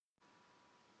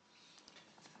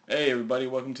Hey everybody,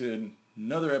 welcome to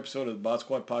another episode of the Bot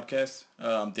Squad podcast.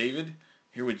 I'm David,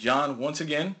 here with John once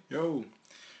again. Yo.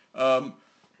 Um,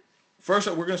 First,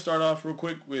 we're going to start off real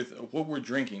quick with what we're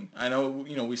drinking. I know,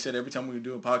 we said every time we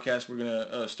do a podcast, we're going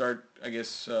to start,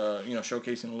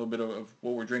 showcasing a little bit of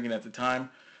what we're drinking at the time.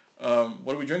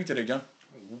 What are we drinking today, John?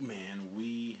 Man,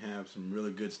 we have some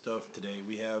really good stuff today.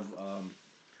 We have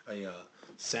a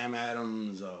Sam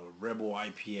Adams Rebel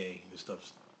IPA. This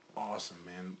stuff's awesome,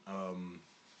 man.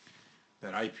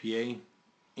 That IPA,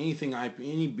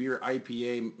 any beer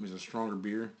IPA is a stronger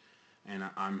beer, and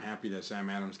I'm happy that Sam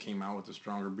Adams came out with a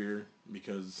stronger beer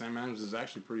because Sam Adams is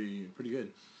actually pretty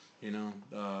good. I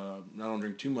don't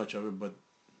drink too much of it, but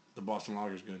the Boston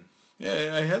Lager is good.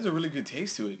 Yeah, it has a really good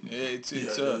taste to it.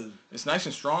 It's nice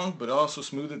and strong, but also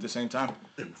smooth at the same time.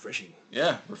 And refreshing.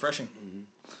 Yeah, refreshing.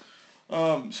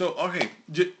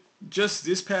 Just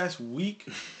this past week,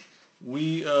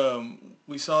 we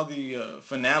saw the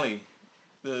finale,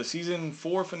 the season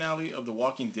 4 finale of The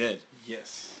Walking Dead.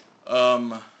 Yes.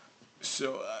 I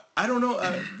don't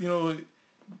know.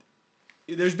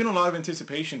 There's been a lot of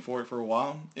anticipation for it for a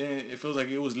while. It feels like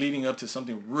it was leading up to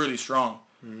something really strong.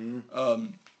 Mm-hmm.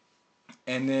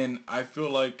 And then I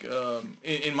feel like,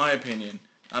 in my opinion,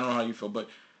 I don't know how you feel, but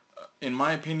in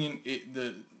my opinion,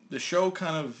 the show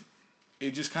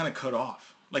just kind of cut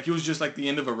off. Like it was just like the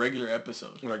end of a regular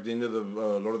episode. Like the end of the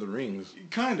Lord of the Rings.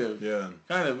 Kind of. Yeah.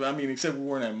 Kind of. I mean, except we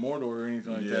weren't at Mordor or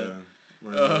anything like that.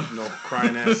 Yeah. No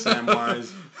crying ass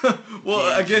Samwise. Well,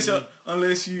 I guess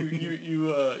unless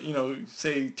you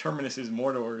say Terminus is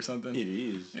Mordor or something. It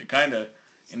is. Kind of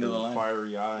into the line.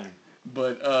 Fiery eye.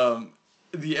 But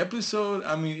the episode,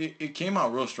 I mean, it came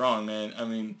out real strong, man. I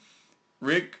mean,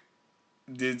 Rick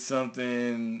did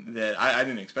something that I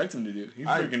didn't expect him to do. He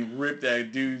freaking ripped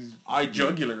that dude's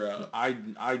jugular out. I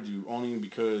do only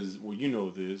because, well, you know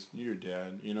this. You're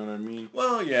dad. You know what I mean?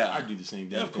 Well, yeah. I do the same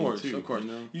thing. Yeah, of course, too, of course.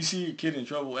 You know? You see a kid in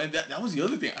trouble, and that was the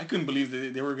other thing. I couldn't believe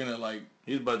that they were gonna like.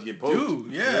 He was about to get poked.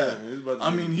 Dude, yeah. He was about to I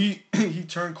mean, he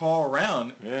turned Carl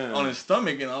around on his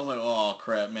stomach, and I was like, oh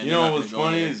crap, man. You know what was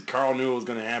funny is Carl knew it was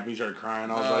gonna happen. He started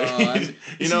crying. I was like,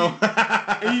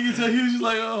 and you can tell he was just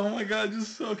like, oh my god,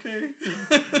 just okay.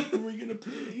 We're gonna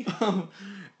play.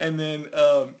 And then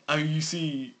you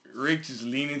see Rick just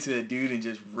lean into that dude and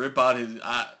just rip out his.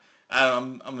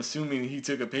 I'm assuming he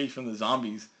took a page from the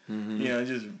zombies. Mm-hmm.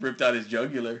 Just ripped out his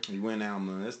jugular. He went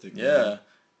animalistic. Yeah. Man.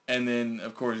 And then,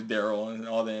 of course, Daryl and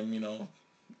all them,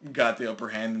 got the upper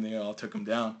hand and they all took him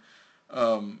down.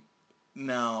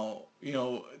 Now,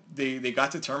 they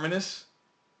got to Terminus,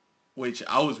 which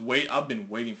I've been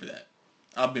waiting for that.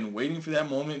 I've been waiting for that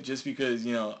moment just because,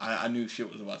 I knew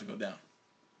shit was about to go down.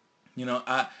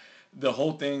 The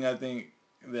whole thing I think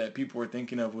that people were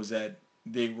thinking of was that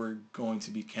they were going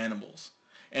to be cannibals.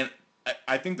 And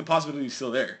I think the possibility is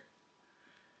still there.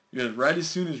 Because right as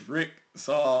soon as Rick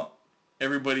saw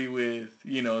everybody with,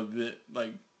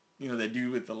 that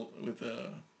dude with the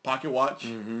pocket watch,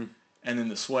 and then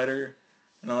the sweater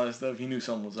and all that stuff, he knew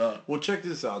something was up. Well, check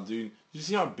this out, dude. Did you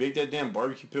see how big that damn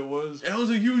barbecue pit was? It was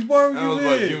a huge barbecue pit. That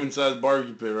was like human-sized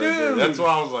barbecue pit right there. That's why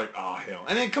I was like, oh, hell.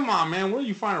 And then, come on, man. Where do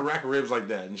you find a rack of ribs like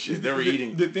that and shit? They were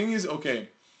eating. The thing is, okay,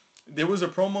 there was a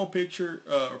promo picture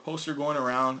or poster going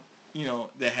around,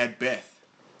 that had Beth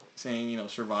saying,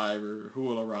 survive or who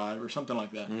will arrive or something like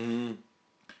that. Mm-hmm.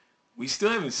 We still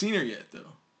haven't seen her yet,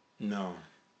 though. No.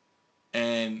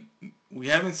 And we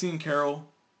haven't seen Carol,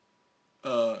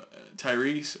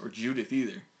 Tyrese, or Judith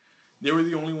either. They were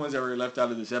the only ones that were left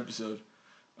out of this episode,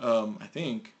 I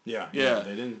think. Yeah,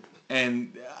 they didn't.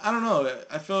 And I don't know.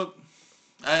 I felt,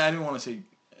 I didn't want to say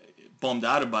bummed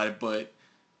out about it, but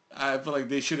I feel like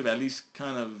they should have at least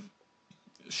kind of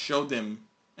showed them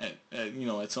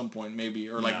at some point maybe,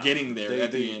 or like getting there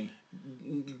at the end.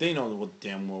 They know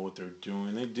damn well what they're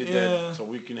doing. They did that so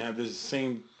we can have this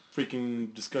same freaking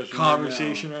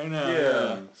conversation right now.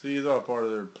 Yeah. See, it's all part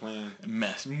of their plan.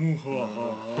 Mess.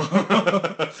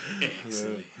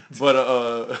 Excellent.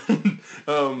 But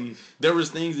there was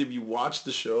things, if you watch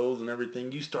the shows and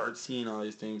everything, you start seeing all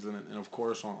these things, and of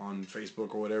course on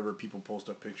Facebook or whatever, people post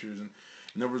up pictures, and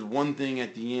there was one thing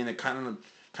at the end that kind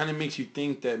of makes you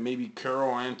think that maybe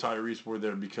Carol and Tyrese were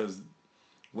there, because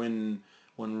when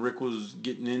Rick was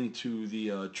getting into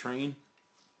the train,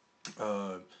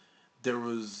 there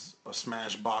was a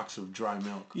smashed box of dry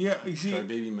milk. Yeah, you see, dry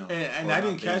baby milk. And I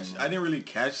didn't really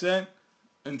catch that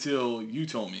until you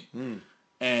told me.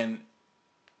 And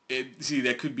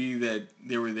that could be that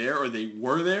they were there or they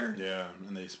were there. Yeah,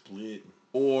 and they split.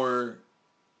 Or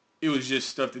it was just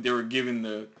stuff that they were giving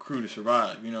the crew to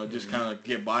survive, just kind of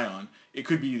get by on. It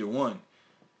could be either one.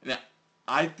 Now,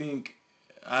 I think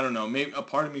I don't know. Maybe a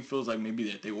part of me feels like maybe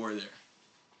that they were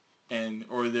there,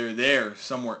 or they're there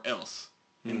somewhere else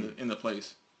in the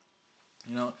place.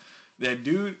 You know, that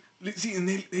dude. See, and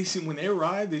they seem when they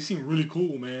arrived, they seem really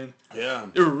cool, man. Yeah.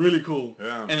 They were really cool.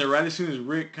 Yeah. And then right as soon as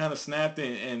Rick kind of snapped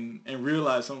and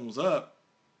realized something was up,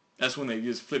 that's when they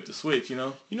just flipped the switch. You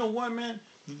know. You know what, man?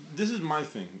 This is my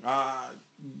thing.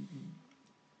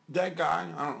 That guy,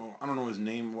 I don't know his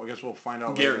name. Well, I guess we'll find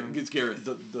out Garrett. later. It's Garrett.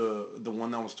 The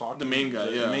one that was talking. The main guy,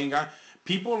 yeah. The main guy.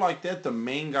 People like that, the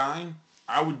main guy,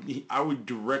 I would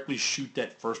directly shoot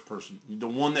that first person. The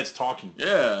one that's talking.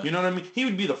 Yeah. You know what I mean? He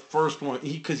would be the first one.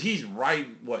 Because he's right,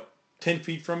 10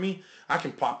 feet from me? I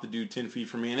can pop the dude 10 feet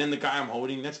from me. And then the guy I'm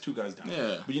holding, that's 2 guys down.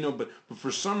 Yeah. But, but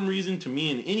for some reason, to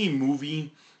me, in any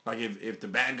movie, like if the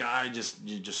bad guy just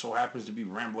so happens to be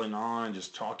rambling on and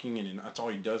just talking and that's all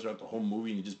he does throughout the whole movie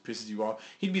and he just pisses you off,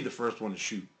 he'd be the first one to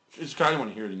shoot. I don't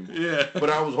want to hear it anymore. Yeah. But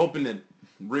I was hoping that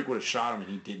Rick would have shot him and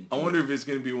he didn't. I wonder if it's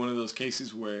going to be one of those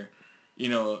cases where,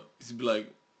 it's be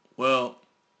like, well,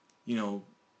 you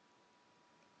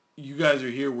guys are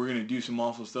here. We're going to do some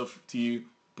awful stuff to you.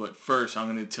 But first, I'm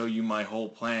going to tell you my whole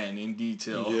plan in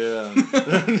detail. Yeah.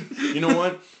 You know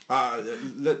what?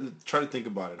 Try to think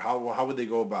about it. How would they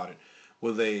go about it?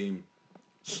 Will they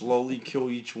slowly kill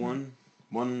each one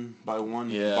by one,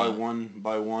 Yeah. by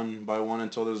one,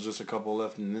 until there's just a couple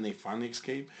left, and then they finally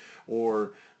escape?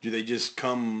 Or do they just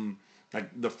come, like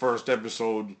the first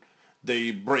episode,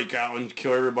 they break out and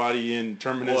kill everybody in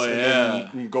Terminus and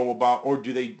then go about? Or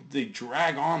do they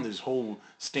drag on this whole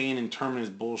staying in Terminus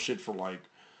bullshit for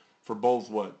both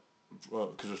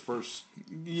because there's first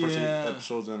 8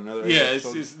 episodes and another 8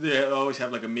 episodes. They always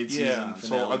have like a mid-season finale.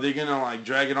 So are they gonna like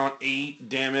drag it on 8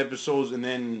 damn episodes and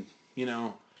then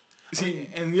See,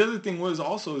 and the other thing is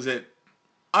that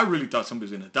I really thought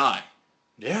somebody was gonna die.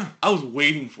 Yeah, I was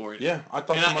waiting for it. Yeah, I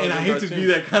thought. And I hate to be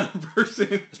that kind of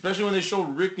person, especially when they showed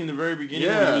Rick in the very beginning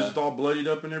when he was just all bloodied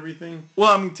up and everything.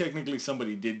 Well, I mean, technically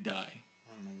somebody did die.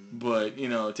 But,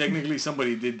 technically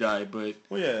somebody did die, but...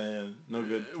 Well, yeah, no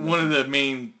good. One of the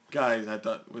main guys I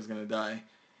thought was going to die.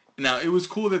 Now, it was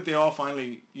cool that they all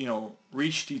finally,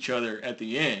 reached each other at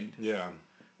the end. Yeah.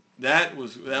 That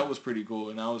was pretty cool,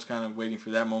 and I was kind of waiting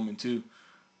for that moment, too.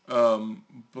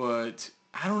 But,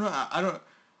 I don't know.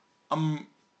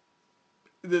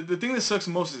 The thing that sucks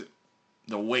the most is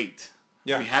the wait.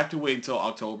 Yeah. We have to wait until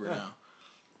October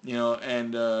now.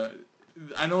 And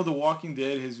I know The Walking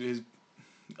Dead has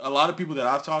a lot of people that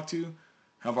I've talked to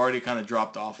have already kind of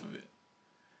dropped off of it,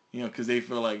 because they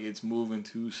feel like it's moving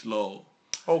too slow.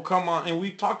 Oh, come on. And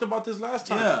we talked about this last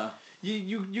time. Yeah.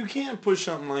 You can't push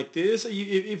something like this.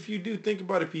 If you do think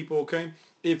about it, people, okay?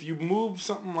 If you move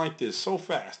something like this so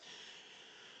fast,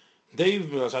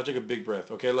 I took a big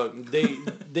breath, okay? Look,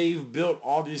 they've built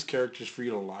all these characters for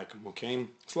you to like them, okay?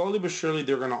 Slowly but surely,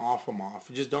 they're going to off them off.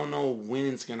 You just don't know when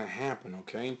it's going to happen,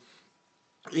 okay?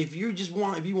 If you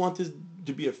want this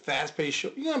to be a fast-paced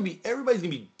show, everybody's gonna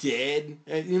be dead.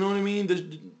 You know what I mean?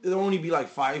 There'll only be like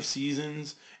 5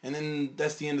 seasons, and then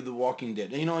that's the end of The Walking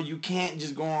Dead. You can't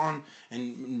just go on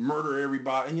and murder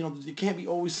everybody. And there can't be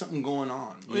always something going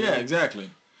on. Yeah, exactly.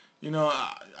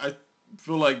 I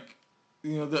feel like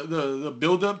the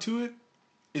build up to it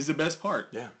is the best part.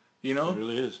 Yeah, it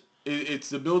really is. It's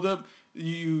the build up.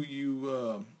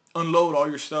 You unload all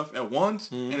your stuff at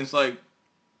once, and it's like.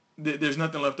 There's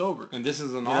nothing left over. And this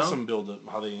is an awesome build-up,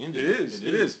 how they ended it.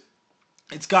 It is.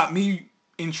 It's got me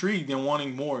intrigued and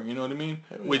wanting more, you know what I mean?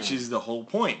 Yeah. Which is the whole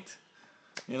point,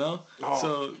 Oh.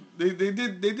 So they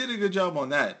did a good job on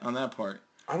that part.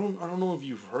 I don't know if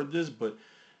you've heard this, but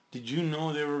did you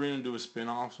know they were going to do a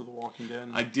spin-off of The Walking Dead?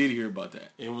 I did hear about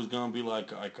that. It was going to be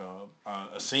like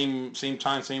a same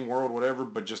time, same world, whatever,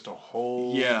 but just a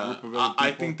whole group of other people.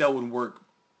 I think that would work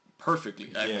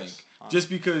perfectly, I think. Just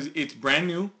because it's brand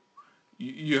new.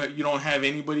 You don't have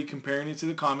anybody comparing it to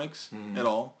the comics at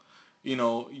all.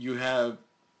 You have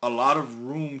a lot of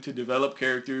room to develop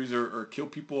characters or kill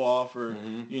people off or,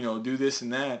 do this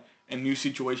and that and new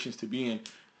situations to be in.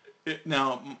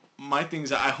 Now, my thing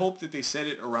is I hope that they set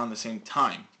it around the same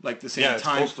time, like the same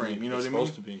time frame. You know what I mean? It's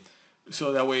supposed to be.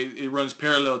 So that way it runs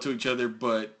parallel to each other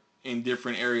but in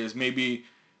different areas. Maybe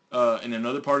in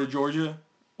another part of Georgia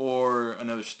or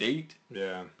another state.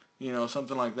 Yeah.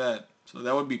 Something like that. So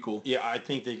that would be cool. Yeah, I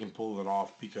think they can pull it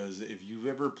off because if you've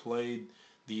ever played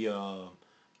the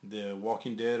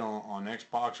Walking Dead on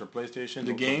Xbox or PlayStation,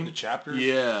 the chapters.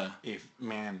 Yeah.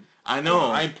 I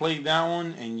know. I played that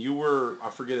one, and you were I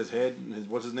forget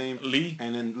what's his name? Lee.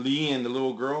 And then Lee and the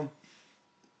little girl.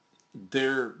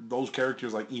 Those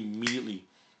characters like immediately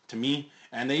to me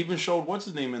And they even showed what's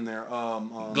his name in there.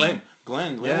 Glenn.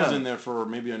 Glenn Yeah. was in there for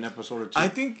maybe an episode or two. I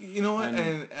think you know what, And-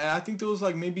 and I think there was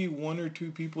like maybe one or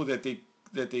two people that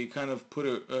they kind of put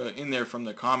in there from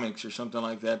the comics or something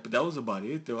like that. But that was about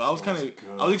it, though. I was good.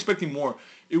 expecting more.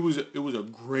 It was a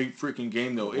great freaking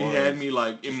game, though. It was. had me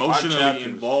like 5 emotionally chapters.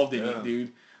 involved in Yeah. it,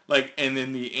 dude. Like, and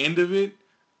then the end of it,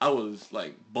 I was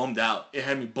like bummed out. It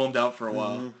had me bummed out for a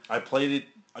while. Mhm. I played it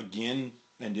again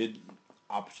and did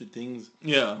opposite things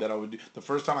Yeah. that I would do. The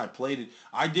first time I played it,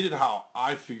 I did it how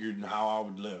I figured how I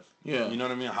would live. Yeah. You know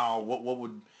what I mean? What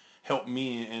would help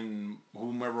me and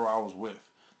whomever I was with.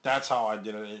 That's how I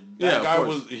did it. That Yeah, of guy course.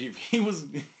 was if he was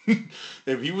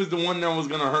if he was the one that was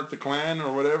gonna hurt the clan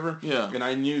or whatever. Yeah. And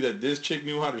I knew that this chick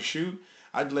knew how to shoot.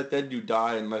 I'd let that dude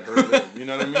die and let her live. You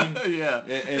know what I mean? Yeah,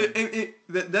 And-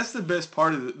 that's the best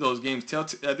part of those games. I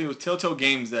think it was Telltale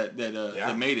Games that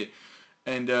made it,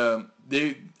 and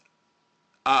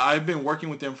I've been working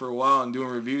with them for a while and doing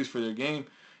reviews for their game,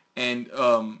 and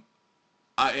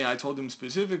I told them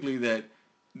specifically that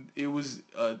it was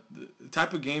the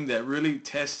type of game that really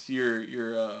tests your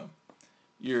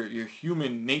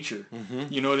human nature.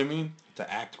 Mhm. You know what I mean?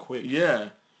 To act quick. Yeah,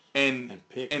 and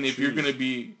pick if you're choose. gonna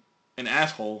be an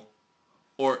asshole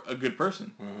or a good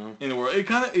person Mhm. in the world, it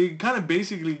kind of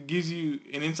basically gives you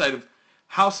an insight of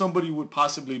how somebody would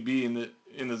possibly be in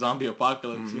the zombie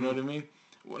apocalypse. You know what I mean?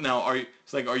 Now, are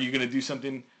you gonna do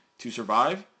something to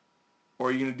survive, or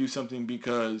are you gonna do something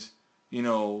because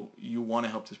you want to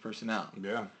help this person out?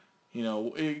 Yeah.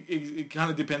 It kind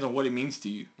of depends on what it means to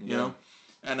you. You know.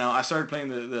 And now I started playing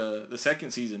the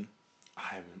second season. I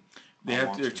haven't.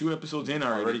 They're 2 episodes in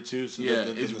already. Already 2? So Yeah,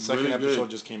 the it's second really episode good.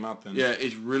 just came out then. Yeah,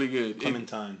 it's really good. Come in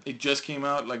time. It just came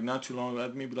out like not too long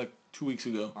ago, maybe like 2 weeks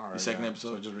ago. All right, the second So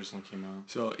episode. it just recently came out.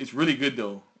 So it's really good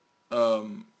though.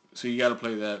 So you got to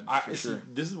play that for sure.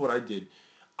 This is what I did.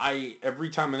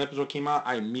 Every time an episode came out,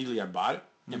 I bought it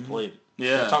and played it.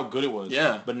 Yeah. That's how good it was.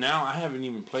 Yeah. But now I haven't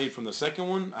even played from the second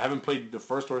one. I haven't played the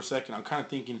first or second. I'm kind of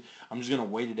thinking I'm just gonna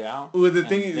wait it out. Well, the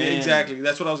thing and is, then- exactly,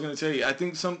 that's what I was going to tell you. I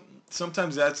think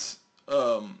sometimes that's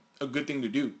a good thing to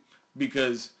do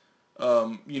because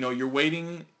you're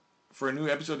waiting for a new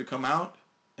episode to come out,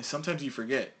 and sometimes you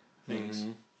forget things.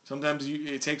 Mhm. Sometimes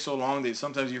it takes so long that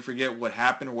sometimes you forget what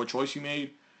happened or what choice you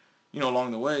made,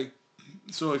 along the way.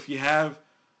 So if you have,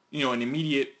 an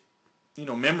immediate,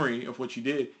 memory of what you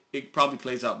did, it probably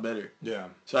plays out better. Yeah.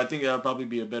 So I think that would probably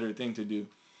be a better thing to do.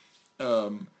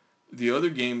 The other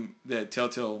game that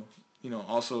Telltale,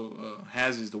 also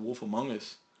has is The Wolf Among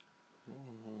Us.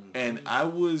 And I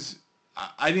was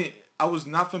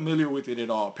not familiar with it at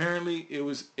all. Apparently, it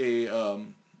was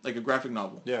like a graphic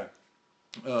novel Yeah.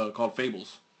 called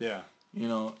Fables. Yeah.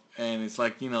 And it's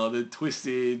like the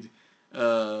twisted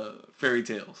fairy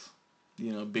tales.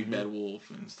 Big Bad Wolf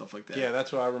and stuff like that. Yeah,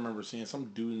 that's what I remember seeing. Some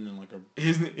dude in like a.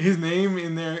 His name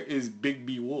in there is Big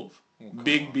B Wolf. come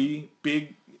Big on. B,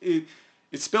 big.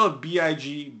 It's spelled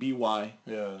Bigby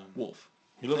Yeah. Wolf.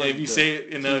 He looked And like if you the say it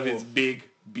enough, Teen it's Wolf. Big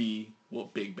B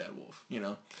Wolf, Big Bad Wolf.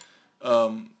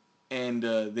 And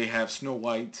they have Snow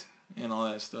White and all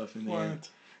that stuff in there. What?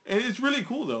 And it's really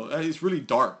cool though. It's really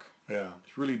dark. Yeah.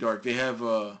 It's really dark. They have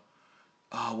what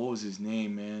was his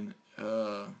name, man?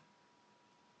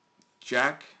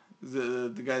 Jack, the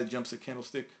guy that jumps the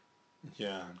candlestick.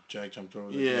 Yeah. Jack jumped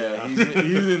over. Yeah,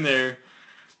 he's in there.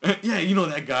 Yeah,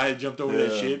 that guy that jumped over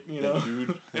that Yeah, shit, that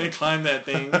dude. and climbed that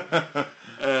thing.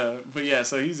 But yeah,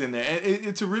 so he's in there, and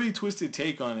it's a really twisted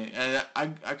take on it, and I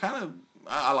kind of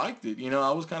I liked it.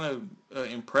 I was kind of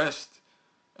impressed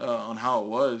on how it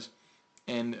was,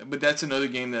 but that's another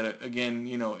game that again,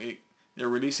 they're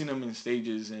releasing them in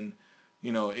stages, and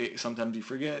sometimes you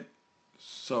forget.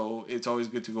 So it's always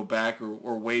good to go back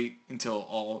or wait until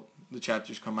all the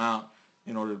chapters come out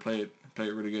in order to play it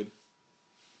really good.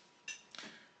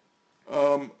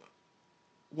 While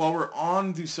we're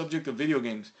on the subject of video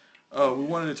games, we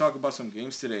wanted to talk about some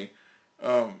games today.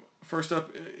 First up,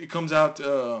 it comes out,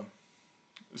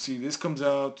 this comes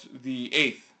out the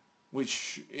 8th,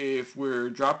 which if we're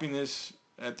dropping this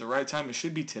at the right time, it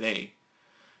should be today.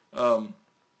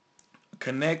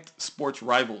 Connect Sports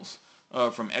Rivals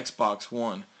from Xbox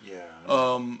One. Yeah.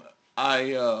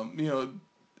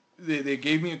 They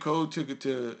gave me a code to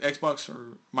Xbox,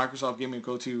 or Microsoft gave me a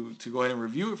code to go ahead and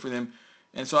review it for them,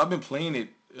 and so I've been playing it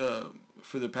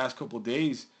for the past couple of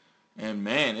days, and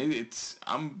man,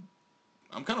 I'm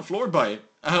kind of floored by it.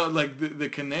 Like the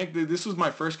Connect, this was my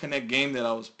first Connect game that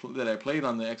I played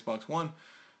on the Xbox One,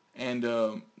 and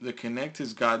the Connect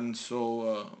has gotten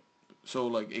so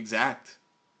like exact,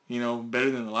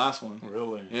 better than the last one.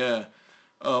 Really? Yeah.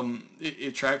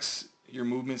 It tracks your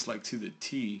movements like to the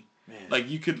T. Man. Like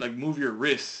you could like move your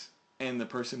wrists and the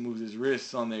person moves his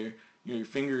wrists on there, your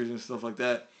fingers and stuff like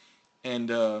that. And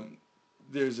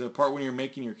there's a part when you're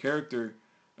making your character,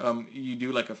 you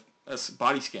do like a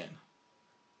body scan.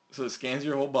 So it scans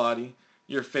your whole body,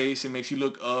 your face, it makes you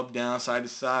look up, down, side to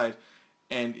side,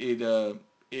 and it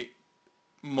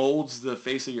molds the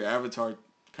face of your avatar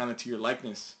kind of to your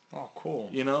likeness. Oh, cool.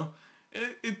 You know,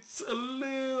 it's a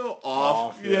little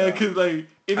off. Yeah, because like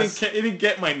it didn't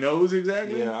get my nose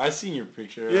exactly. Yeah, I seen your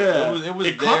picture. Yeah,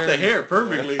 it caught the hair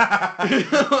perfectly.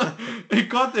 It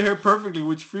caught the hair perfectly,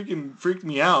 which freaking freaked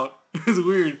me out. It's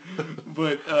weird,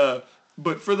 but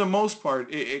for the most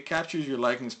part, it captures your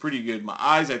likeness pretty good. My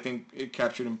eyes, I think it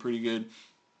captured them pretty good.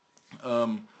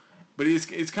 But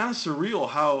it's kind of surreal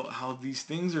how these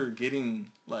things are getting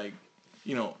like,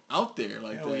 out there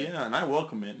like Hell that. Yeah, and I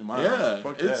welcome it.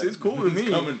 It's cool to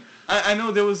me. I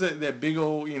know there was that big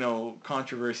old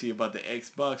controversy about the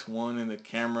Xbox One and the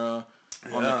camera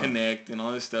on the Kinect and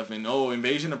all this stuff, and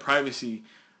invasion of privacy.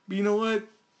 But you know what?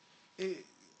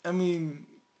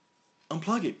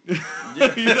 Unplug it.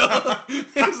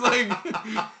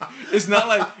 It's not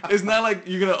like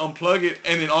you're gonna unplug it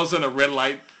and then all of a sudden a red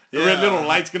little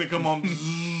light's gonna come on.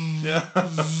 Yeah.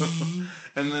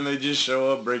 And then they just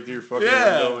show up, break through your fucking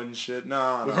window and shit.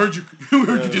 No. We heard you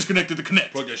disconnected the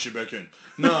Kinect. Plug that shit back in.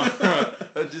 No. I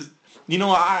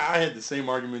had the same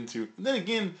argument too. And then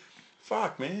again,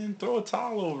 fuck, man, throw a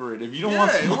towel over it if you don't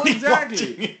want somebody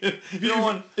watching it. If you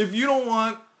don't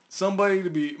want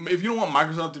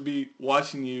Microsoft to be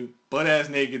watching you butt ass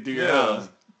naked through your house,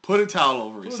 put a towel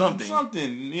over it.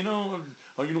 Something. You know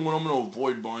what? I'm gonna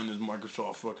avoid buying this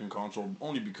Microsoft fucking console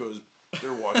only because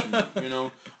they're watching me.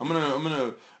 I'm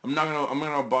gonna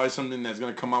buy something that's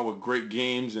gonna come out with great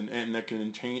games and that can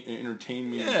entertain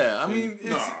me. Yeah,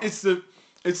 it's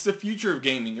the future of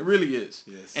gaming. It really is.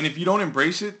 Yes. And if you don't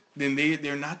embrace it, then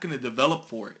they're not gonna develop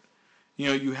for it.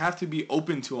 You have to be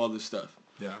open to all this stuff.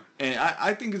 Yeah. And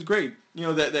I think it's great.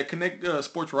 That Kinect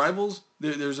Sports Rivals.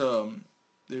 There's a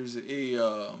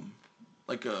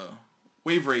like a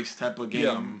wave race type of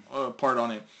game part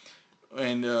on it,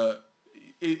 and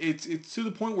it's to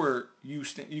the point where you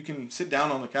can sit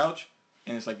down on the couch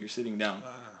and it's like you're sitting down.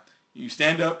 You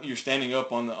stand up, you're standing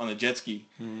up on the jet ski.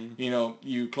 Mm-hmm.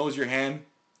 You close your hand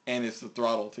and it's the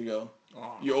throttle to go.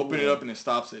 Oh, you open it up and it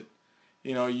stops it.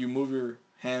 You move your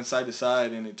hand side to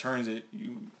side and it turns it.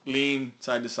 You lean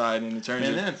side to side and it turns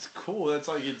it. Man, that's cool. That's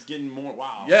like it's getting more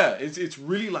wow. Yeah, it's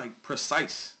really like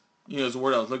precise. Is the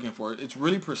word I was looking for. It's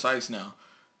really precise now,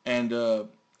 and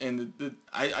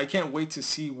I can't wait to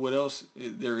see what else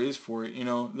there is for it.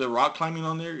 The rock climbing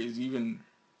on there is even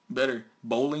better.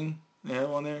 Bowling they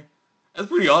have on there. That's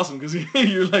pretty awesome because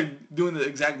you're like doing the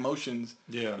exact motions.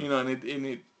 Yeah. And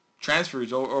it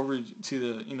transfers over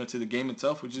to the game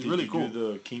itself, which is really cool. Did you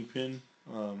do the Kingpin?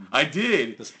 I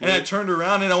did, and I turned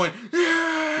around and I went,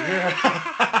 yeah,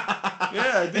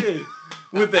 I did,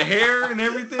 with the hair and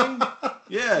everything.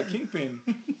 Yeah, Kingpin.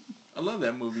 I love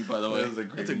that movie, by the way.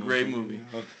 It's a great movie.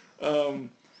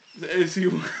 Let's see.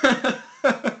 What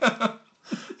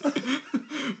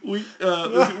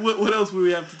else would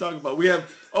we have to talk about? We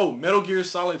have Metal Gear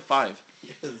Solid 5.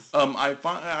 Yes. I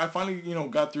finally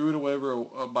got through it or whatever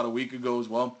about a week ago as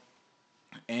well.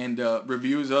 And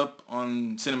review is up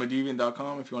on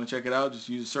cinemadeviant.com if you want to check it out. Just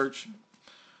use a search.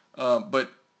 But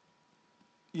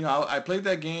I played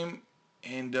that game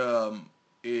and I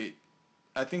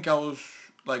think I was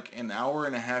like an hour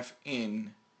and a half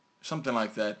in, something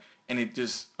like that, and it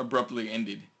just abruptly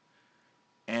ended.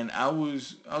 And I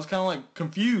was kind of like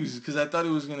confused because I thought it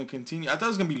was going to continue. I thought it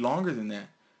was going to be longer than that.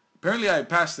 Apparently I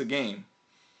passed the game.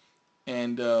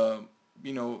 And,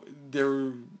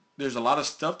 there's a lot of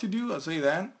stuff to do, I'll say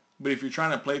that. But if you're trying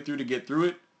to play through to get through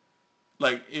it,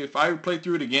 like if I play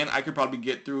through it again, I could probably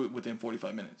get through it within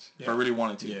 45 minutes if I really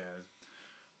wanted to. Yeah.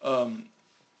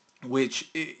 Which,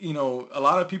 a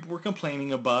lot of people were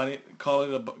complaining about it,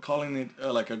 calling it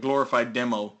like a glorified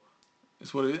demo.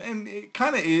 Is what it is. And it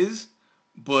kind of is,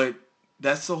 but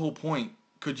that's the whole point.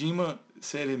 Kojima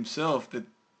said himself that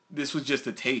this was just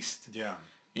a taste. Yeah.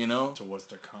 So what's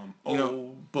to come.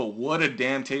 But what a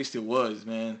damn taste it was,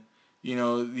 man.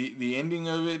 The ending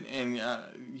of it, and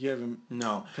you haven't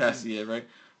passed it yet, right?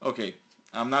 Okay.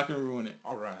 I'm not going to ruin it.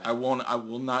 All right. I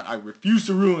will not. I refuse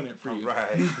to ruin it for you. All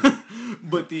right.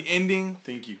 But the ending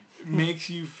Thank you. makes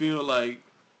you feel like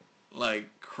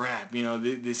crap,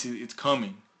 it's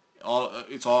coming.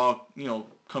 It's all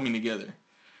coming together.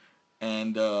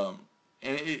 And the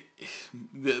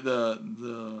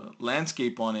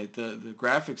landscape on it, the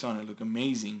graphics on it look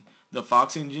amazing. The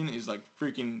Fox engine is like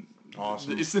freaking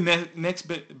awesome. It's the next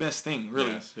best thing,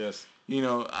 really. Yes.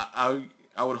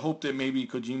 I would hope that maybe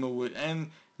Kojima would,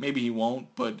 and Maybe he won't,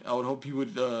 but I would hope he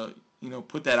would,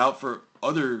 put that out for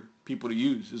other people to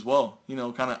use as well.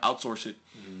 Kind of outsource it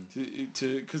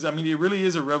because I mean it really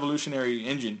is a revolutionary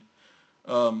engine.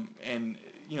 And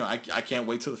I can't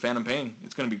wait till the Phantom Pain.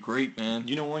 It's gonna be great, man.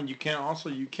 You know what? You can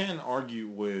argue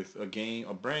with a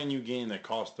brand new game that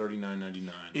costs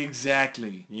 $39.99.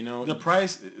 Exactly. The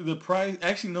price.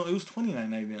 Actually, no, it was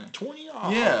 $29.99. 20?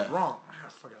 Oh, yeah, wrong.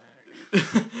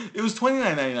 It was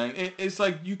 $29.99. It's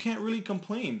like you can't really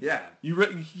complain. Yeah, you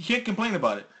can't complain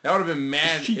about it. That would have been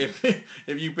mad if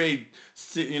you paid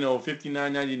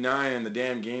 $59.99 and the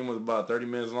damn game was about 30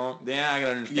 minutes long. Then I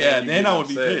gotta understand. Yeah, then I would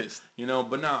be pissed.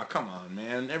 But nah, come on,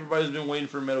 man. Everybody's been waiting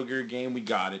for a Metal Gear game. We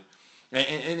got it.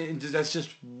 And that's just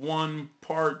one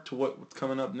part to what's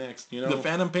coming up next. The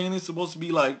Phantom Pain is supposed to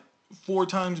be like 4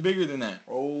 times bigger than that.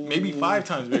 Oh, maybe 5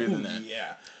 times bigger than that.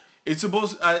 Yeah, it's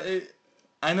supposed.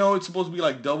 I know it's supposed to be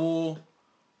like double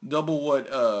what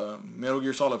Metal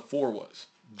Gear Solid 4 was.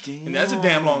 Damn. And that's a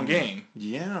damn long game.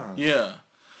 Yeah. Yeah.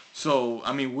 So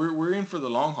I mean, we're in for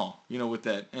the long haul, with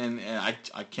that, and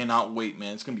I cannot wait,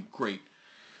 man. It's gonna be great.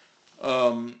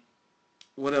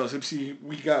 What else? Let's see.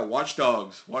 We got Watch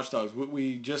Dogs.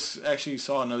 We just actually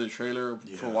saw another trailer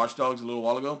for Watch Dogs a little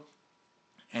while ago,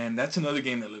 and that's another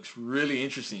game that looks really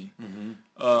interesting. Mm-hmm.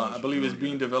 I believe it's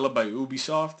being developed by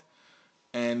Ubisoft.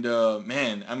 And,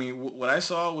 man, I mean, what I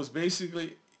saw was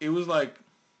basically, it was like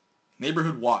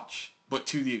Neighborhood Watch, but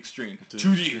to the extreme. To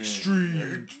the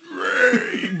extreme.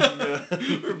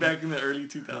 We're back in the early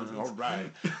 2000s. All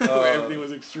right. Where everything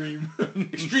was extreme.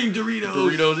 Extreme Doritos.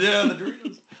 Doritos, yeah, the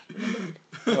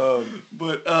Doritos.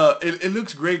 But it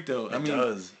looks great, though. It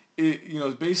does.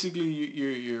 It's basically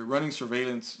you're running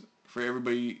surveillance for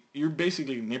everybody. You're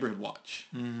basically Neighborhood Watch.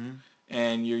 Mm-hmm.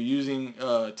 And you're using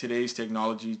today's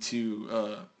technology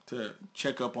to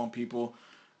check up on people,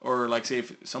 or like say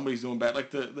if somebody's doing bad,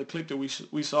 like the clip that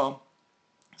we saw,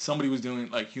 somebody was doing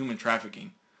like human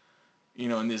trafficking,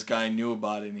 and this guy knew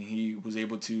about it, and he was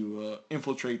able to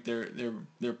infiltrate their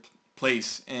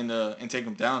place and take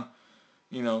them down,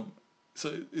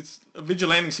 So it's a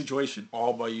vigilante situation.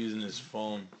 All by using his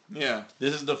phone. Yeah.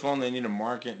 This is the phone they need to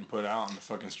market and put out on the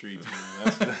fucking streets.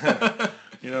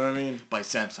 You know what I mean? By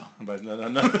Samsung. But no.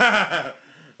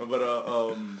 But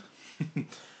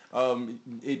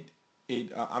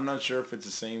I'm not sure if it's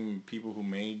the same people who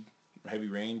made Heavy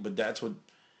Rain, but that's what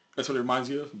it reminds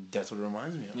you of. That's what it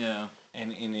reminds me of. Yeah.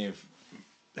 And if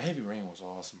Heavy Rain was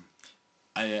awesome.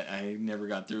 I never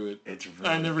got through it.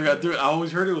 I never got through it. I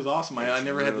always heard it was awesome. I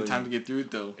never had the time to get through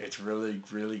it though. It's really,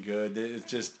 really good. It's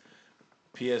just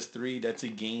PS3. That's a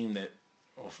game that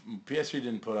PS3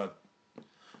 didn't put out.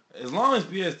 As long as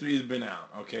PS3 has been out,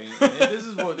 okay. This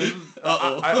is.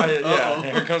 Yeah,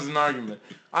 here comes an argument.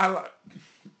 I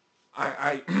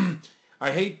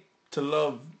hate to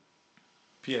love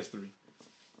PS3.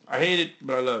 I hate it,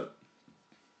 but I love it.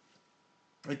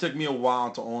 It took me a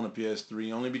while to own a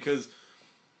PS3, only because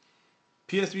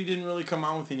PS3 didn't really come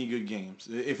out with any good games.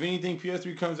 If anything,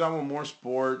 PS3 comes out with more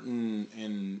sport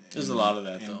and there's a lot of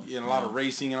that though. And a lot of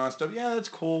racing and all that stuff. Yeah, that's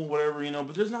cool, whatever,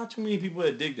 but there's not too many people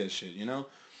that dig that shit,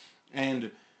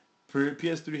 And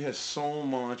PS3 has so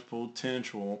much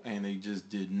potential, and they just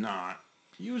did not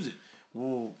use it.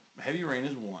 Well, Heavy Rain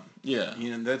is one. Yeah.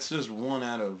 That's just one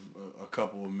out of a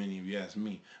couple of many, if you ask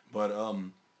me. But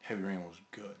Heavy Rain was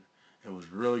good. It was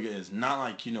really good. It's not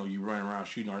like, you running around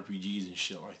shooting RPGs and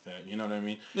shit like that. You know what I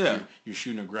mean? Yeah. You're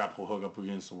shooting a grapple hook up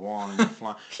against the wall and you're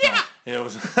flying. Yeah. It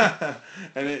was,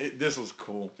 and this was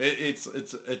cool. It's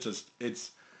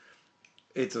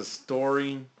a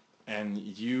story, and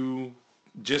you,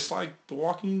 just like The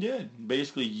Walking Dead,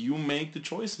 basically you make the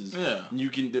choices. Yeah.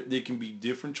 They can be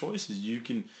different choices. You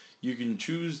can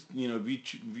choose, if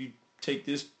you take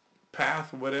this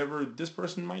path or whatever, this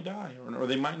person might die or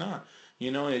they might not.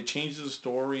 And it changes the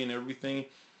story and everything.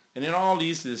 And it all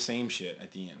leads to the same shit at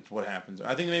the end. What happens?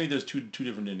 I think maybe there's two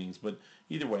different endings, but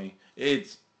either way,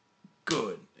 it's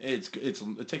good. It's a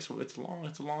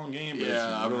long game. But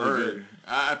yeah, it's really I've heard. Good.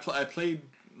 I played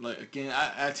again.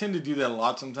 I tend to do that a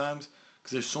lot sometimes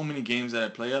because there's so many games that I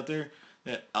play out there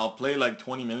that I'll play like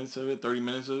 20 minutes of it, 30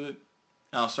 minutes of it.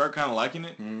 And I'll start kind of liking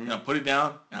it, and I'll put it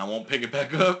down, and I won't pick it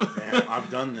back up. Man,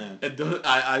 I've done that.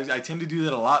 I tend to do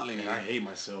that a lot lately. Man, I hate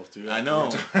myself, dude. I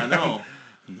know.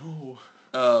 No.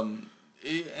 And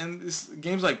it's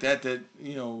games like that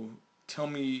tell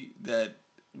me that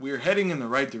we're heading in the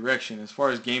right direction as far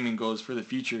as gaming goes for the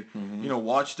future. Mm-hmm.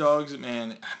 Watch Dogs,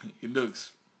 man, I mean, it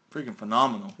looks freaking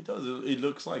phenomenal. It does. It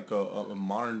looks like a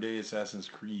modern day Assassin's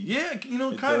Creed. Yeah, kind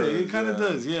of. It kind of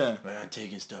does. Yeah. Like, I'm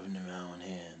taking stuff into my own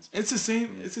hands. It's the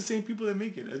same. Yeah. It's the same people that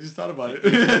make it. I just thought about it.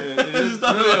 I just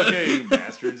thought about it. Okay,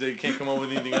 bastards. They can't come up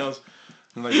with anything else.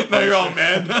 Like now you're all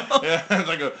mad. Yeah, it's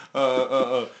like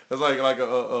it's like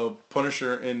a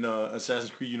Punisher in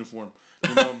Assassin's Creed uniform.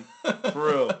 You know,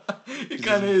 for real. It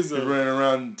kind of is. He's running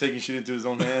around taking shit into his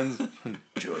own hands.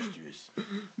 Justice.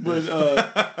 But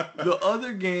the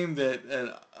other game that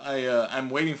I'm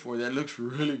waiting for that looks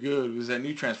really good was that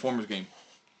new Transformers game.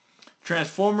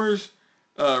 Transformers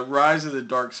Rise of the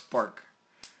Dark Spark.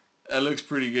 That looks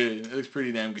pretty good. It looks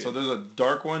pretty damn good. So there's a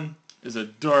dark one? There's a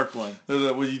dark one.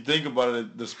 When you think about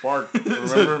it, the spark. It's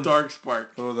remember? A dark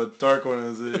spark. Oh, the dark one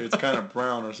it's kind of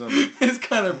brown or something. It's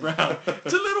kind of brown.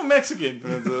 It's a little Mexican.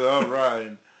 All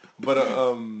right. But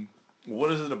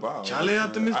what is it about? Charlie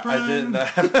Optimus Prime.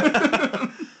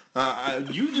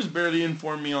 You just barely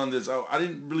informed me on this. I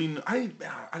didn't really know. I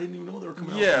didn't even know they were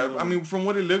coming out. Yeah, I mean, from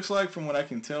what it looks like, from what I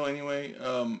can tell anyway,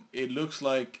 it looks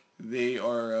like they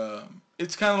are...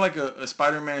 it's kind of like a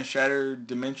Spider-Man Shattered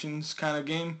Dimensions kind of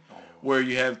game, where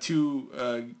you have two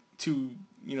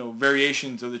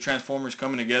variations of the Transformers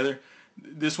coming together.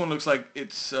 This one looks like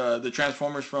it's the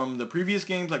Transformers from the previous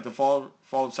games, like the Fall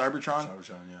of Cybertron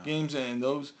games and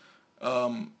those,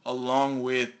 along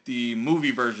with the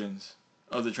movie versions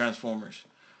of the Transformers.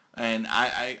 And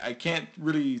I can't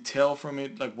really tell from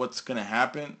it like what's gonna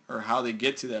happen or how they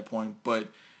get to that point, but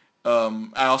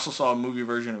I also saw a movie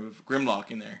version of Grimlock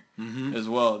in there as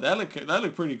well. That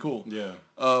looked pretty cool. Yeah.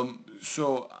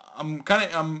 So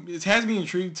it has me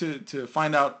intrigued to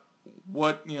find out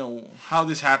what, how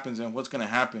this happens and what's gonna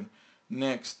happen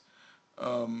next.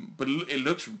 But it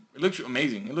looks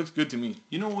amazing. It looks good to me.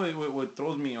 You know what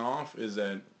throws me off is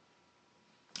that,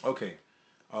 okay,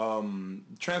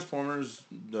 Transformers,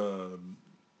 the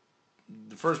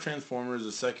first Transformers,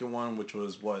 the second one, which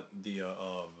was what the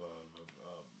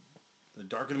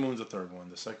Dark of the Moon's the third one.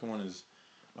 The second one is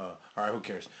all right. Who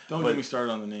cares? Don't get me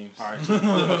started on the names. All right.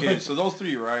 Okay, so those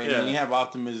three, right? Yeah. And you have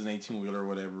Optimus an 18-wheeler or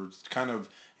whatever. It's kind of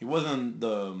he wasn't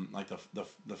the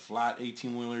flat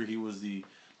 18-wheeler. He was the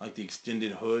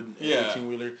extended hood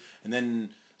 18-wheeler. And then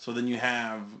you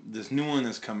have this new one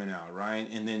that's coming out, right?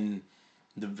 And then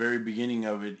the very beginning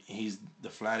of it, he's the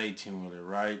flat 18-wheeler,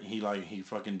 right? He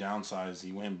fucking downsized.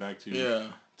 He went back to the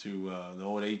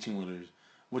old 18-wheelers,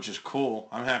 which is cool.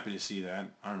 I'm happy to see that.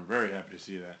 I'm very happy to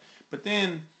see that. But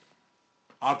then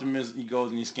Optimus, he goes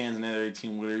and he scans another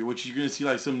 18-wheeler, which you're gonna see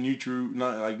like some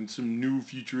new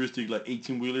futuristic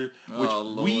 18-wheeler, which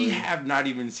we have not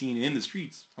even seen in the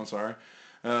streets. I'm sorry,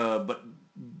 but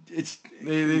it's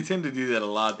they tend to do that a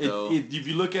lot though. If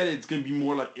you look at it, it's gonna be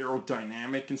more like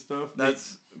aerodynamic and stuff.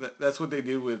 That's what they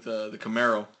did with the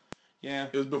Camaro. Yeah,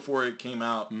 it was before it came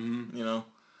out. So.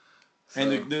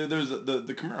 And there's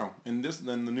the Camaro in this,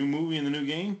 then the new movie and the new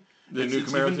game. It's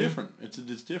even different. It's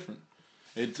different.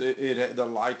 The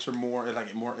lights are more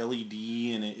more LED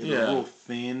and it's a little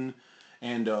thin,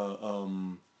 and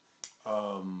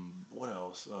what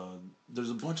else? There's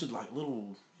a bunch of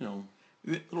little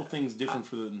little things different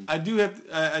for the. I do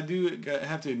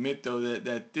have to admit though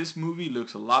that this movie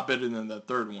looks a lot better than the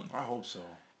third one. I hope so.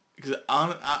 Because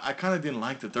I kind of didn't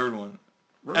like the third one.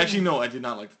 Really? Actually, no, I did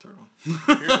not like the third one.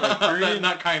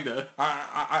 Not kinda.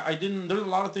 I didn't. There's a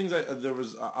lot of things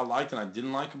I liked and I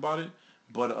didn't like about it,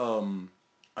 but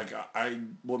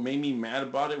what made me mad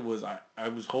about it was I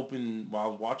was hoping while I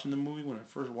was watching the movie when I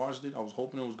first watched it, I was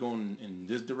hoping it was going in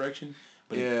this direction,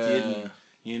 but it didn't.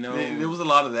 There was a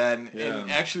lot of that,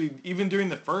 and actually even during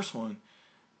the first one,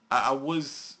 I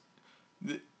was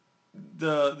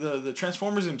the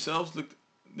Transformers themselves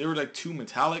they were like too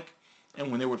metallic, and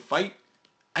when they would fight,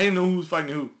 I didn't know who was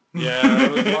fighting who. Yeah,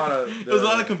 there was a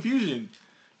lot of confusion.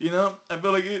 I felt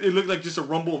like it looked like just a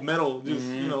rumble of metal, just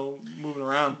moving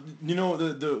around.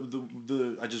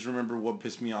 The I just remember what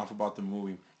pissed me off about the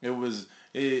movie. It was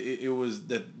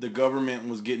that the government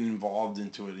was getting involved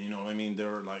into it. I mean, they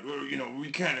were like, we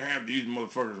can't have these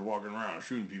motherfuckers walking around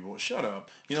shooting people. Shut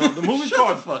up. The movie's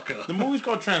the movie's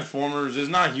called Transformers. There's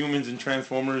not humans in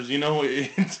Transformers.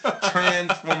 It's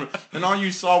Transformers. And all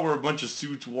you saw were a bunch of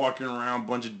suits walking around, a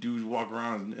bunch of dudes walking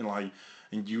around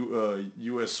in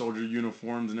U.S. soldier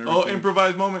uniforms and everything. Oh,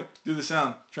 improvised moment. Do the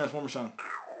sound. Transformer sound.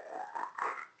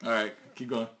 All right, keep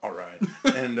going. All right,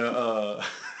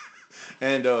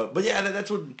 but yeah,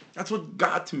 that's what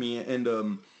got to me.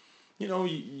 And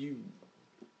you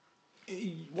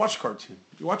watch a cartoon.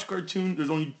 You watch a cartoon. There's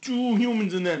only two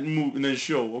humans in that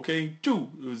show. Okay, two.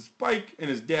 It was Spike and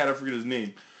his dad. I forget his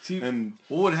name. See, and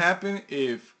what would happen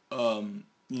if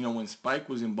when Spike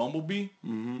was in Bumblebee.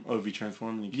 Mm-hmm. Oh, if he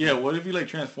transformed. Yeah, what if he like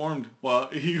transformed while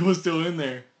he was still in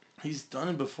there? He's done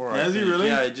it before. Has I think. he really?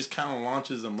 Yeah, it just kind of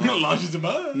launches him He up. launches him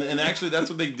out. And actually, that's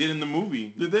what they did in the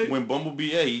movie. Did they? When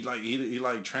Bumblebee, yeah, he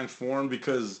transformed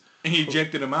because And he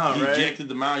ejected him out, he right? ejected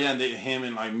them out. Yeah, and him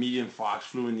and like me and Fox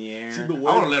flew in the air. See, but I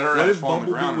would have let her what if fall on the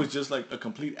Bumblebee ground. was just like a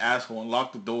complete asshole and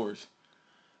locked the doors?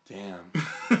 Damn.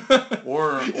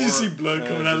 Or You see blood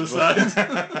coming out of the sides.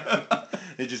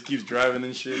 It just keeps driving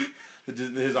and shit.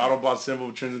 His Autobot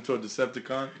symbol turns into a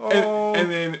Decepticon. Oh.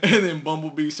 And then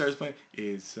Bumblebee starts playing.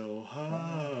 It's so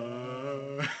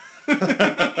hard.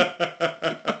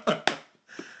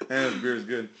 And his beer is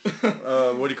good.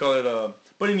 What do you call it?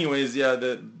 But anyways,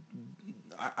 yeah.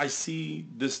 I see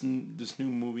this new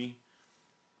movie.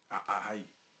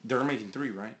 They're making 3,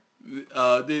 right?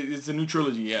 It's a new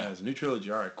trilogy. Yeah, It's a new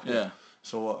trilogy. All right, cool. Yeah.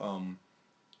 So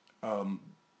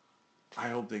I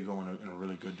hope they go in a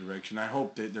really good direction. I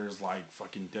hope that there's like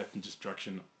fucking death and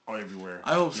destruction everywhere.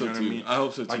 I hope so know what too. I mean? I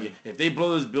hope so too. Like if they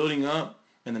blow this building up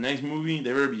in the next movie,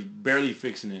 they better be barely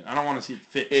fixing it. I don't want to see it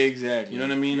fixed. Exactly. You know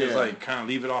what I mean? Yeah. It's like kind of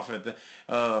leave it off at the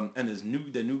and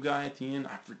the new guy at the end.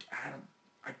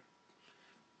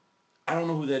 I don't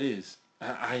know who that is.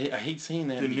 I hate saying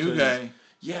that. The new guy.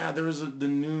 Yeah, there was the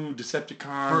new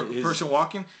Decepticon. Person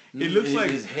walking. It looks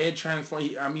like his head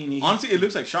transformed. honestly, it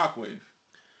looks like Shockwave.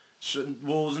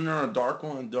 Well, wasn't there a dark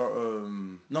one?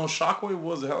 No, Shockwave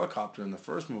was a helicopter in the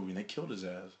first movie, and they killed his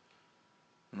ass.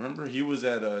 Remember, he was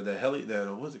at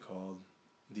what's it called?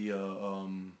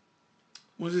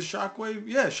 Was it Shockwave?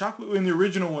 Yeah, Shockwave. In the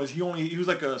original ones, he was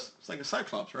like a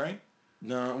Cyclops, right?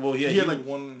 No, well, yeah, he had like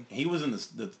one. He was in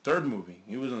the third movie.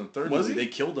 He was in the third Was movie. he?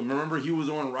 They killed him. Remember, he was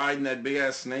the one riding that big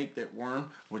ass snake, that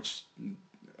worm, which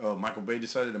Michael Bay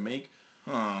decided to make.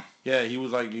 Huh. Yeah, he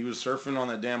was surfing on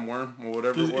that damn worm or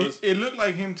whatever it was. It looked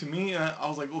like him to me, and I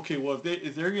was like, okay, well,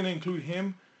 if they're gonna include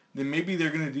him, then maybe they're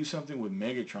gonna do something with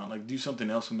Megatron, like do something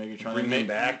else with Megatron, Bring him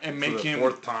back and for make the him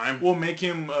 4th time. Well, make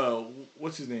him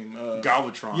what's his name?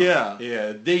 Galvatron. Yeah,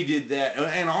 yeah, they did that,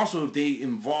 and also if they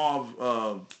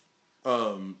involve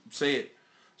say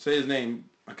his name,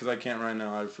 because I can't right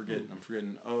now. I'm forgetting.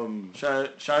 Shia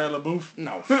LaBeouf.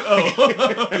 No.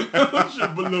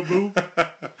 Shia LaBeouf.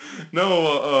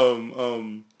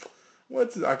 No.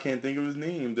 I can't think of his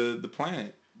name. The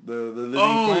planet. The living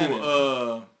planet.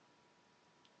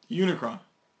 Unicron.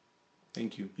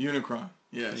 Thank you. Unicron.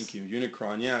 Yes. Thank you.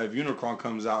 Unicron. Yeah, if Unicron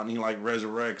comes out and he like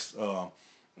resurrects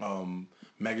Megatron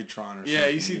or something. Yeah,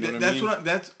 you see, know that's I mean? what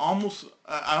that's almost.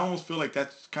 I almost feel like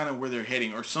that's kind of where they're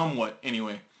heading, or somewhat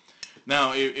anyway.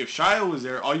 Now, if Shia was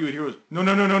there, all you would hear was no.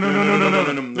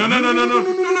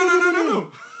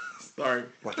 Sorry.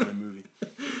 Watching a movie.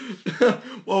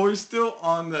 Well, we're still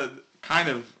on the we kind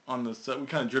of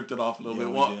drifted off a little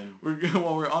bit. While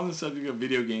we're on the subject of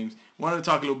video games, I wanted to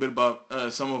talk a little bit about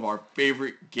some of our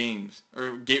favorite games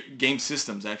or game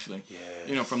systems, actually.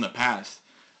 Yes. From the past.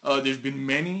 There's been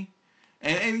many,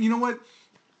 and you know what?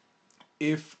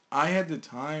 If I had the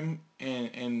time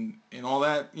and all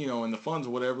that, and the funds or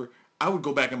whatever, I would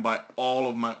go back and buy all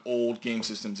of my old game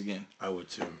systems again. I would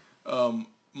too.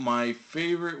 My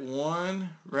favorite one,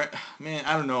 right? Man,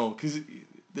 I don't know, because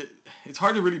it's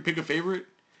hard to really pick a favorite.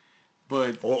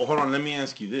 But well, hold on, let me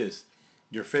ask you this: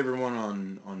 your favorite one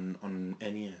on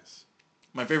NES?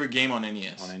 My favorite game on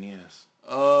NES. On NES.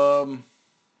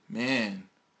 Man,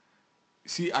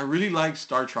 see, I really like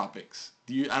Star Tropics.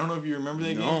 I don't know if you remember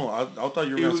that game. No, I thought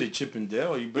you were going to say Chip and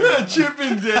Dale. You better. Yeah, Chip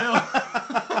and Dale.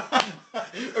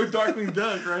 Or Darkwing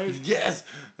Duck, right? Yes,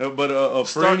 but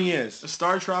for NES.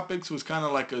 Star Tropics was kind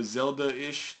of like a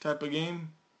Zelda-ish type of game,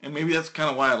 and maybe that's kind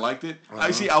of why I liked it.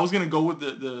 Uh-huh. I was gonna go with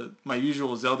my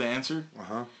usual Zelda answer,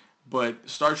 but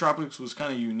Star Tropics was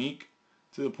kind of unique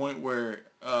to the point where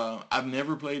I've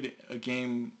never played a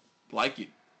game like it,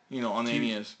 on the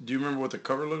NES. Do you remember what the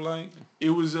cover looked like? It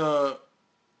was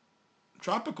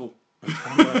tropical.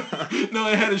 No,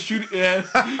 it had a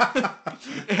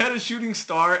shooting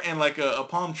star and like a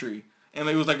palm tree, and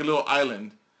it was like a little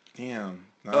island. Damn.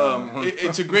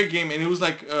 It's a great game, and it was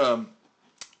like I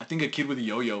think a kid with a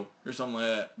yo-yo or something like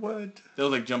that. What? They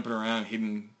was like jumping around,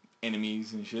 hitting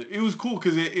enemies and shit. It was cool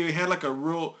because it had like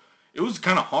it was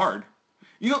kind of hard,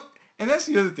 and that's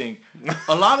the other thing.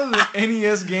 A lot of the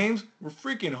NES games were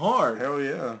freaking hard. Hell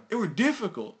yeah. They were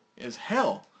difficult as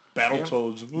hell.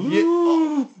 Battletoads.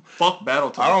 Yeah. Fuck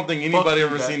Battletoads. I don't think anybody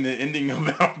ever seen the ending of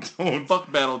Battletoads.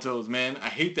 Fuck Battletoads, man. I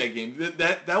hate that game.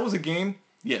 That was a game.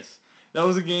 Yes, that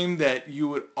was a game that you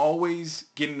would always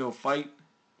get into a fight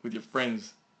with your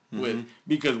friends with,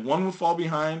 because one would fall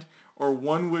behind or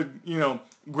one would,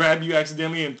 grab you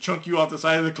accidentally and chunk you off the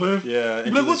side of the cliff. Yeah,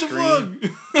 You'd be like, what the fuck?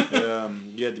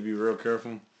 You had to be real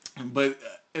careful. But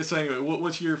so anyway,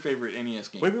 what's your favorite NES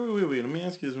game? Wait. Let me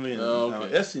ask you this one.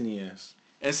 Okay. SNES.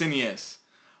 SNES.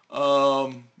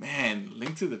 Man,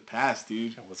 Link to the Past,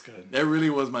 dude. That was good. That really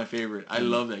was my favorite. I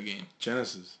love that game.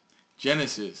 Genesis. Damn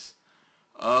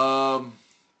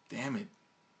it.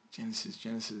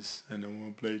 Genesis. I don't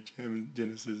want to play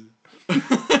Genesis.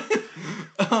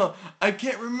 I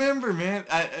can't remember, man.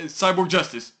 Cyborg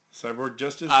Justice. Cyborg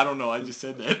Justice? I don't know. I just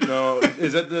said that. No,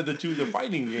 is that the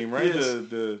fighting game, right?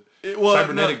 Yes.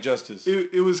 Cybernetic Justice.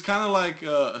 It was kind of like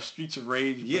a Streets of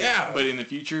Rage, yeah, but in the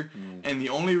future. And the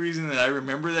only reason that I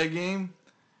remember that game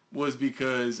was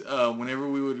because whenever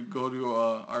we would go to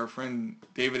our friend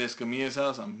David Escamilla's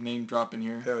house, I'm name dropping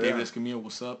here. Hell David yeah. Escamilla,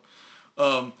 what's up?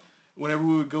 Whenever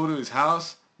we would go to his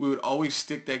house, we would always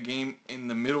stick that game in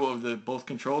the middle of the both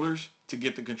controllers to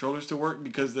get the controllers to work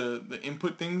because the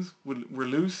input things were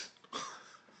loose.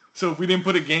 So if we didn't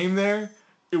put a game there,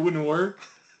 it wouldn't work.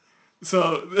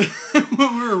 So we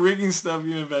were rigging stuff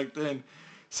even back then.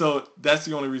 So that's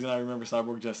the only reason I remember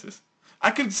Cyborg Justice.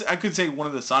 I could say one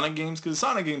of the Sonic games because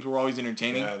Sonic games were always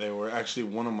entertaining. Yeah, they were actually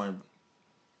one of my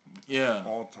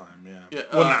all time. Yeah.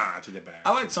 Well, nah, to the back.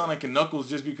 I like Sonic and Knuckles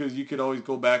just because you could always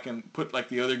go back and put like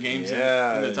the other games in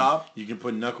the top. You could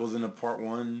put Knuckles into part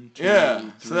 1, 2, 3.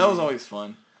 So that was always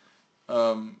fun.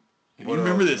 You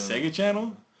remember the Sega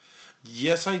Channel?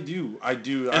 Yes, I do.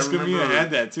 Escamilla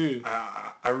had that too.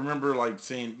 I remember like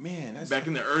saying, man, that's back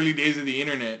in the early days of the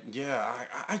internet. Yeah,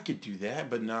 I could do that,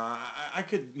 but nah, I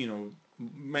could,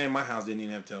 man, my house didn't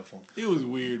even have a telephone. It was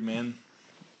weird, man.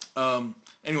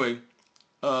 Anyway,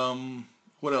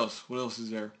 what else? What else is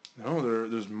there? No,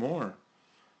 there's more.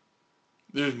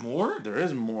 There's more? There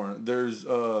is more. There's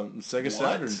Sega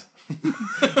Saturn.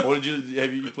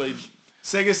 Have you played?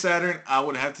 Sega Saturn, I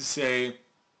would have to say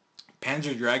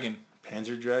Panzer Dragoon.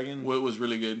 Panzer Dragoon? What was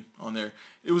really good on there.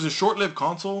 It was a short-lived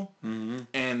console,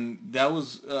 and that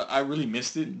was, I really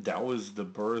missed it. That was the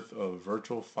birth of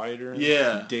Virtual Fighter.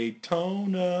 Yeah.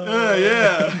 Daytona.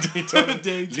 Daytona.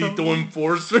 Lethal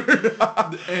Enforcer.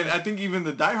 And I think even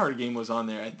the Die Hard game was on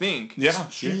there, I think. Yeah.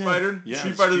 Street Fighter? Yeah.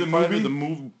 Street Fighter the movie? The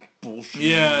movie. Bullshit.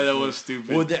 Yeah, that was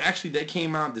stupid. Well, that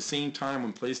came out at the same time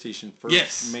when PlayStation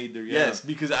first made their... Yes,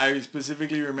 because I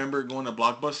specifically remember going to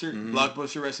Blockbuster.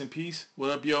 Blockbuster, rest in peace.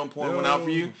 What up, yo? I'm pouring one out for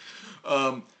you.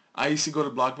 I used to go to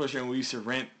Blockbuster and we used to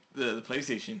rent the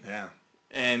PlayStation. Yeah.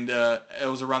 And it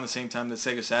was around the same time that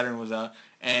Sega Saturn was out.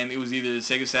 And it was either the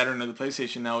Sega Saturn or the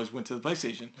PlayStation. And I always went to the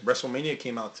PlayStation. WrestleMania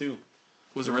came out too.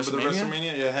 Was it Remember WrestleMania? The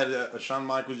WrestleMania? Yeah, it had Shawn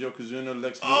Michaels, Yokozuna,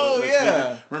 Lex Luger. Oh, yeah.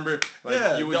 Luger. Remember? Like,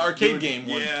 the arcade game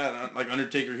one. Yeah, like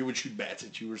Undertaker, he would shoot bats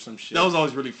at you or some shit. That was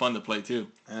always really fun to play too.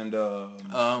 And,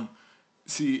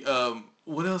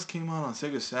 what else came out on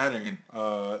Sega Saturn?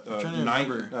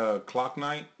 Clock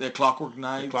Knight. The Clockwork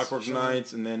Knights. Clockwork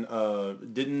Knights, and then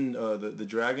didn't the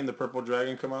dragon, the purple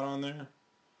dragon, come out on there?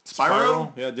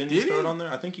 Spyro? Yeah, didn't he start on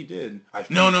there? I think he did.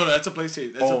 No, that's a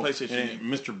PlayStation. That's a PlayStation game.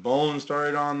 Mr. Bone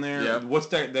started on there. Yeah. What's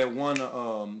that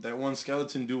one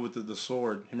skeleton dude with the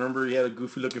sword? Remember he had a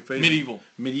goofy looking face?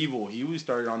 Medieval. He always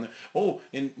started on there. Oh,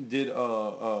 and did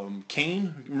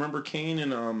Kane? Remember Kane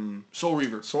and Soul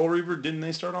Reaver? Soul Reaver, didn't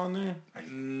they start on there?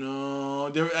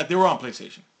 No, they were on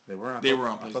PlayStation. They were on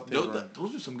PlayStation.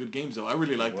 Those are some good games though. I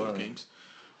really like those games.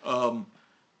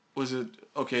 Was it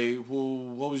okay? Well,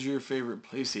 what was your favorite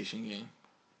PlayStation game?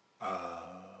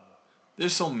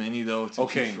 There's so many though to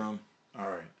choose from. All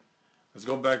right, let's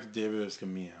go back to David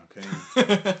Escamilla. Okay. All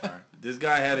right. This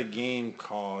guy had a game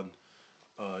called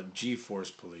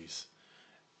G-Force Police,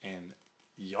 and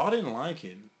y'all didn't like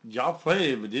it. Y'all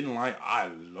played it, but didn't like. I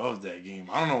loved that game.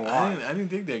 I don't know why. I didn't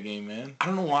dig that game, man. I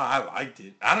don't know why I liked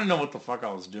it. I don't know what the fuck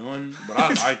I was doing, but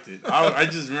I liked it. I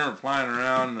just remember flying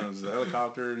around and it was a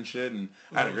helicopter and shit, and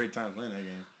I had a great time playing that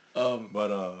game. I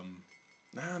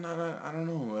don't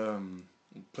know.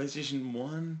 PlayStation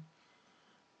 1.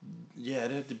 Yeah, it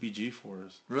had to be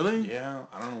G-Force. Really? Yeah,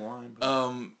 I don't know why. But.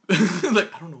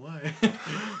 I don't know why.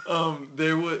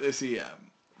 There was. Let's see.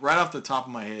 Right off the top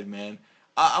of my head, man.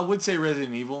 I would say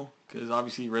Resident Evil, because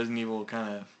obviously Resident Evil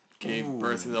kind of gave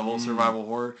birth to the whole survival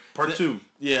horror. Part 2.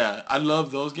 Yeah, I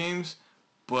love those games,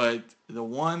 but the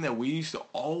one that we used to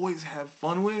always have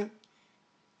fun with,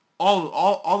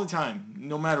 all the time,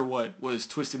 no matter what, was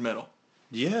Twisted Metal.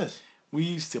 Yes. We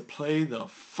used to play the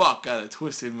fuck out of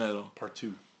Twisted Metal. Part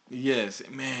 2. Yes,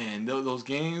 man, those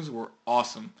games were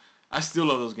awesome. I still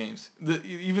love those games.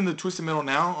 Even the Twisted Metal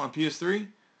now on PS3,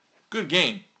 good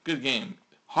game.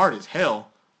 Hard as hell,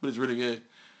 but it's really good.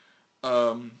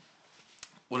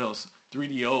 What else?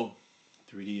 3DO.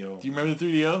 3DO. Do you remember the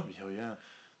 3DO? Hell yeah.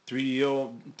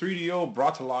 3DO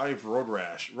brought to life Road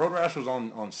Rash. Road Rash was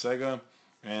on Sega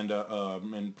and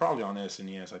probably on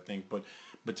SNES, I think. But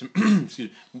to,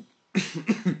 excuse me,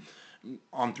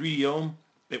 on 3DO,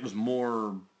 it was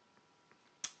more.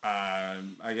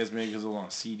 I guess maybe because it was on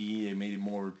CD, they made it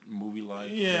more movie-like.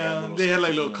 Yeah, they had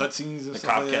like little cutscenes and the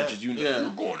stuff cop like catches that. you, and Yeah,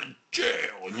 you're going to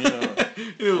jail. You know,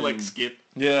 it was like Skip.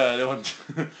 yeah,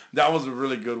 that was a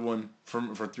really good one for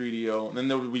 3DO. And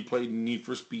then we played Need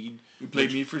for Speed. We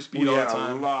played Need for Speed all We the had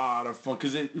time. a lot of fun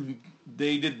because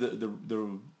they did the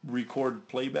record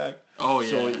playback. Oh yeah.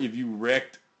 So if you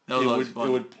wrecked, That was always fun.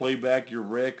 it would play back your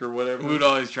wreck or whatever. We would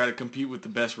always try to compete with the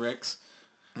best wrecks.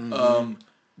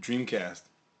 Dreamcast.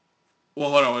 Well,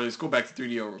 hold on. Let's go back to 3DO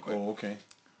real quick. Oh, okay.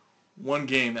 One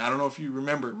game. I don't know if you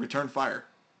remember. Return Fire.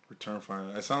 Return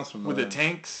Fire. That sounds familiar. With the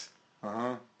tanks.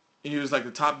 Uh-huh. It was like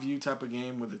the top view type of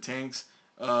game with the tanks.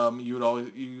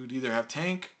 You'd either have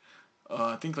tank,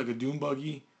 I think like a dune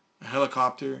buggy, a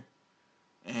helicopter,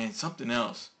 and something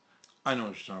else. I know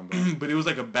what you're talking about. But it was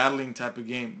like a battling type of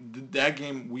game. That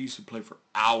game we used to play for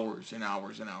hours and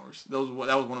hours and hours. That was one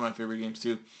of my favorite games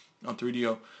too, on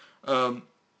 3DO.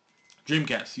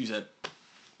 Dreamcast, you said.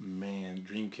 Man,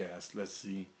 Dreamcast. Let's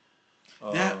see.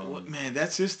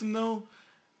 That system though,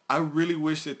 I really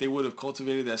wish that they would have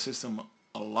cultivated that system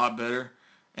a lot better,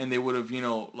 and they would have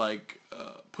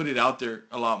put it out there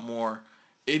a lot more.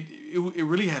 It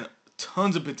really had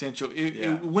tons of potential.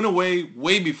 It went away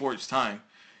way before its time.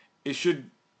 It should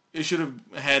have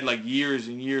had like years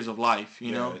and years of life.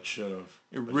 You know, it should have.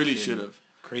 It really should have.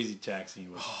 Crazy Taxi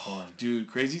was fun. Dude,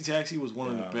 Crazy Taxi was one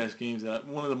of the best games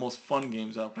one of the most fun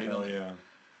games I played. Hell yeah.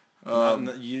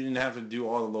 You didn't have to do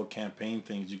all the little campaign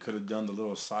things. You could have done the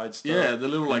little side stuff. Yeah, the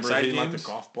little like side games. Like the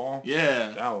golf ball. Yeah.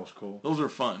 That was cool. Those were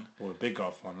fun. Well, a big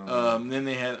golf one. Then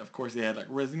they had like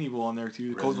Resident Evil on there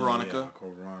too. Code Veronica. Yeah,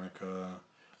 Code Veronica.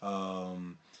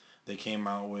 They came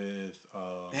out with...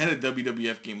 they had a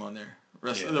WWF game on there.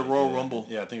 The Royal Rumble.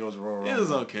 Yeah, I think it was Royal Rumble. It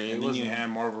was okay. And then you had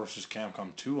Marvel vs.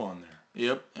 Capcom 2 on there.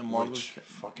 Yep, and Marvel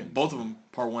fucking both of them,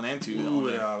 part 1 and 2. Blew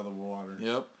it out of the water.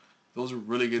 Yep, those were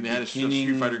really good. They had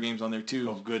Street Fighter games on there too.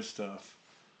 Of good stuff.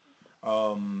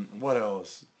 What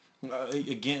else?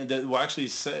 Actually,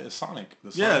 Sonic.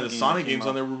 The Sonic games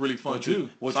on there were really fun too.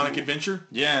 Sonic Adventure.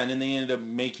 Yeah, and then they ended up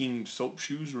making soap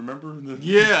shoes. Remember?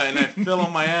 Yeah, and I fell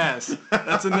on my ass.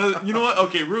 That's another. You know what?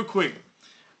 Okay, real quick.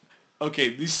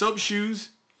 Okay, these soap shoes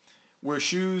were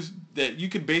shoes that you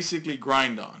could basically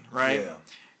grind on, right? Yeah.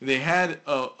 They had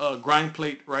a grind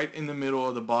plate right in the middle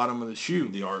of the bottom of the shoe.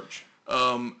 The arch.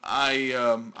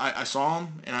 I saw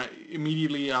them, and I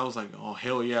was like, oh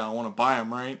hell yeah, I want to buy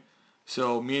them, right?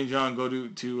 So me and John go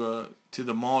to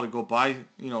the mall to go buy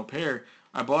a pair.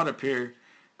 I bought a pair,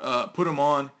 put them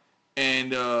on, and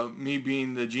me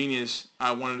being the genius,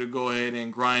 I wanted to go ahead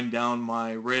and grind down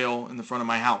my rail in the front of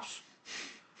my house.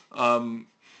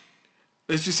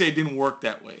 Let's just say it didn't work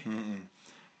that way.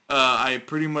 I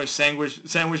pretty much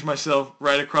sandwiched myself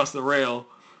right across the rail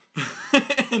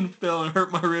and fell and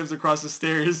hurt my ribs across the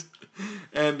stairs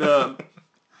and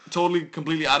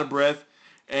completely out of breath,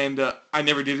 and I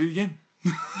never did it again.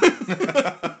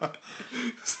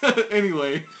 So,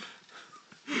 anyway,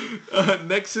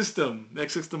 next system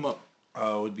up.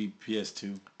 Would be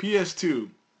PS2.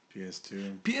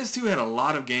 PS2 had a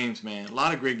lot of games, man. A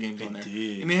lot of great games on there.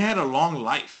 Did. And they had a long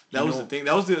life. That was the thing.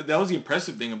 That was the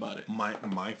impressive thing about it.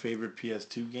 My favorite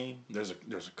PS2 game, there's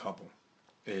a couple,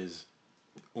 is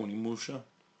Onimusha.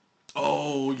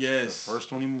 Oh, yes. The first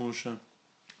Onimusha.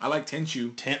 I like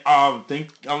Tenchu. I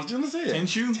was gonna say it.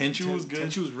 Tenchu was good.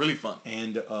 Tenchu was really fun.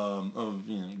 And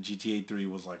GTA 3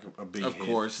 was like a big hit. Of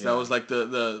course, that was like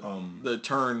the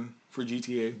turn for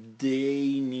GTA.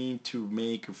 They need to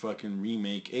make a fucking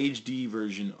remake, HD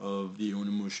version of the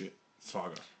Onimusha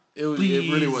saga. It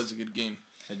really was a good game.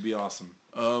 That'd be awesome.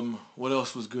 What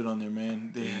else was good on there,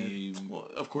 man? They had,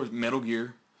 of course, Metal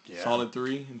Gear, Solid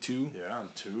 3 and 2. Yeah,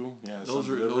 2. Yeah, those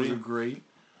are great.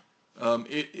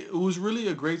 It was really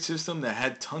a great system that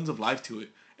had tons of life to it.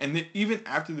 And even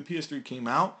after the PS3 came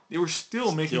out, they were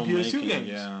still making PS2 games.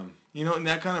 Yeah. You know, and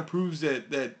that kind of proves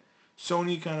that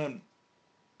Sony kind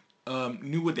of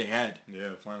knew what they had.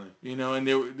 Yeah, finally. You know, and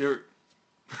they were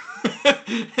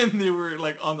and they were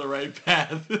like on the right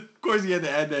path. Of course, you had to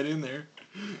add that in there.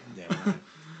 Yeah.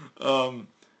 Right.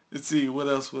 Let's see, what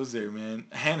else was there, man?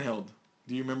 Handheld.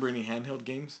 Do you remember any handheld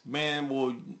games? Man,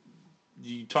 well,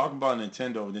 you talk about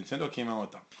Nintendo. Nintendo came out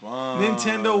with the fun.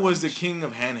 Nintendo was the king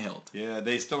of handheld. Yeah,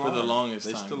 they still are. For the longest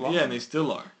time. Still are. Yeah, and they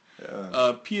still are.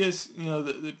 Yeah. PS,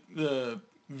 the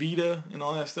Vita and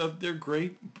all that stuff, they're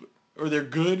great, or they're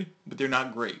good, but they're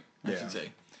not great, I should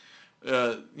say.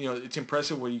 It's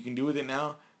impressive what you can do with it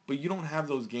now, but you don't have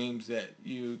those games that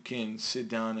you can sit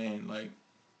down and like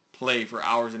play for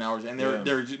hours and hours, and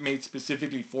they're just made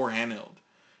specifically for handheld.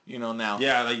 Now.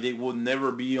 Yeah, like they will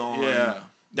never be on. Yeah.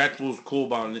 That's what's cool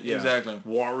about it. Yeah. Exactly.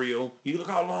 Wario. You look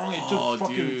how long it took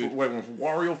fucking when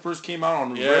Wario first came out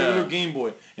on regular Game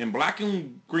Boy in black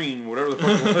and green, whatever the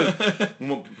fuck it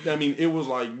was. I mean, it was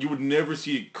like you would never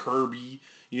see Kirby,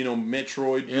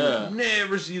 Metroid. You would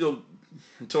never see those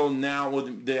until now.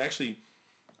 They actually,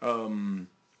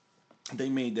 they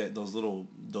made those little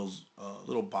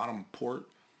bottom port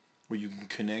where you can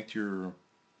connect your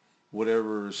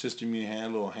whatever system you had,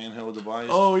 little handheld device.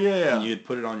 Oh yeah. And you'd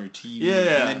put it on your TV. Yeah.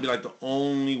 And that'd be like the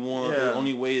only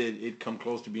way that it'd come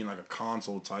close to being like a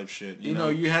console type shit. You know,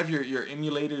 you have your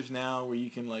emulators now where you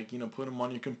can put them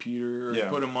on your computer or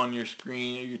put them on your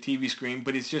screen or your TV screen,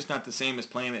 but it's just not the same as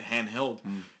playing it handheld.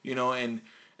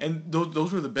 And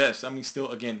those were the best. I mean, still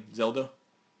again, Zelda.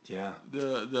 Yeah.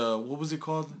 The what was it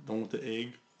called? The one with the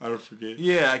egg. I don't forget.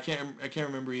 Yeah, I can't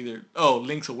remember either. Oh,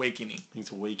 Link's Awakening.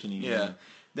 Link's Awakening. Yeah.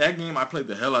 That game, I played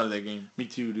the hell out of that game. Me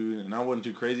too, dude. And I wasn't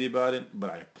too crazy about it, but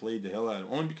I played the hell out of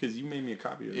it. Only because you made me a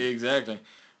copy of it. Exactly.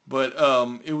 But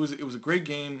it was a great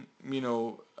game.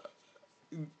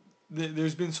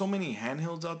 There's been so many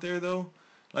handhelds out there, though.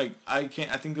 Like, I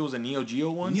think there was a Neo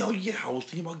Geo one. Yeah, I was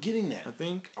thinking about getting that. I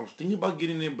think. I was thinking about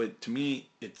getting it, but to me,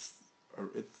 it's I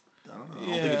don't know. I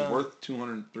don't think it's worth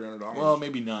 $200, $300. Well,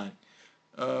 maybe not.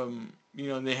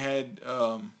 They had,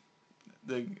 what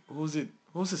was the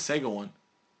Sega one?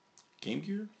 Game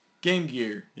Gear? Game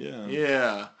Gear. Yeah.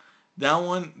 Yeah. That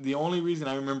one, the only reason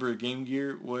I remember Game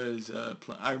Gear was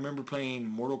I remember playing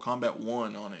Mortal Kombat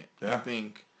 1 on it, I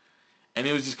think. And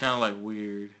it was just kind of like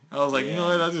weird. I was like, you know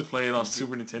what, I'll just play it on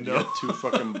Super Nintendo. You got 2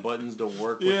 fucking buttons to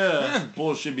work with. Yeah. That's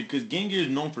bullshit because Game Gear is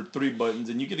known for 3 buttons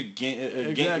and you get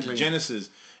a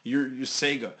Genesis. Your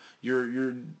Sega. Your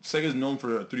Sega's known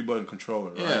for a 3-button controller,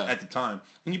 right? Yeah. At the time.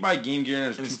 When you buy Game Gear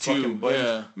and there's 2 fucking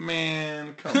buttons,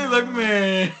 man, come on. Like,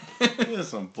 man. That's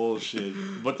some bullshit.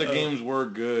 But the games were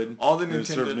good. All the Nintendo...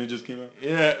 Surf Ninjas came out.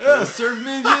 Yeah. Surf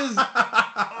Ninjas.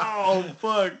 Oh,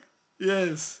 fuck.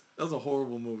 Yes. That was a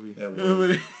horrible movie. That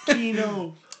was.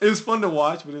 Kino. It was fun to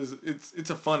watch, but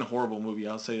it's a fun, horrible movie.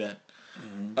 I'll say that.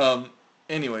 Mm-hmm.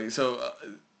 Anyway, so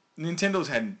Nintendo's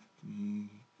had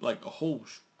like a whole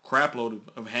crap load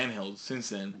of handhelds since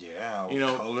then. Yeah,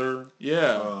 color.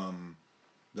 Yeah.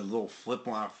 The little flip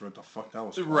one, I forgot the fuck that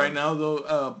was called. Right now,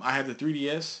 though, I have the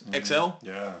 3DS XL.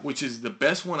 Yeah. Which is the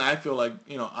best one I feel like,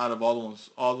 out of all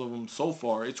of them so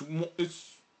far. It's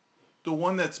the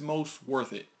one that's most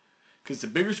worth it. Because it's a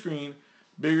bigger screen,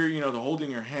 bigger, to hold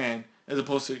in your hand, as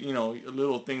opposed to, a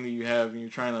little thing that you have and you're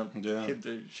trying to hit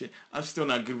the shit. I'm still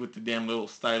not good with the damn little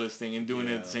stylus thing and doing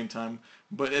it at the same time.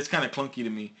 But it's kind of clunky to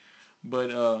me.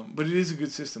 But it is a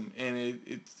good system, and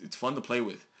it's fun to play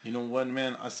with. You know what,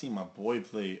 man? I see my boy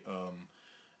play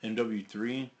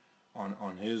MW3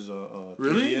 on his 3DS.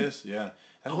 Really? Yeah.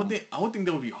 I would think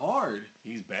that would be hard.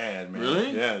 He's bad, man.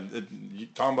 Really? Yeah. You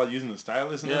talking about using the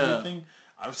stylus and everything?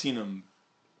 I've seen him.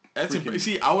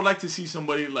 See, I would like to see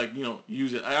somebody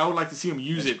use it. I would like to see him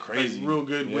use it crazy, like, real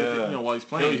good with it, while he's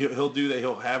playing. He'll do that.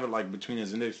 He'll have it like between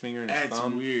his index finger and his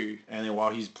thumb. That's weird. And then while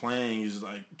he's playing, he's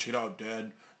like, "Check it out,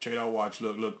 Dad. Check it out. Watch.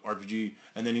 Look, RPG."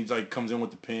 And then he's like, comes in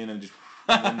with the pin and just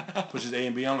pushes A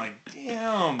and B. I'm like,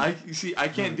 damn. I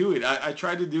can't do it. I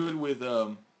tried to do it with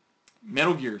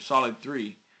Metal Gear Solid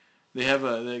 3. They have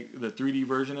the 3D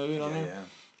version of it on there. Yeah.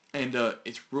 And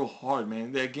it's real hard,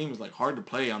 man. That game is like hard to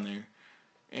play on there.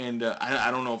 And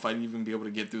I don't know if I'd even be able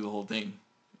to get through the whole thing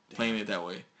playing it that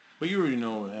way. But you already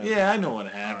know what happened. Yeah, I know what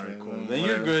happened. All right, cool. Then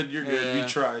you're good. You're good. Yeah. We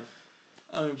tried.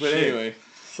 But anyway,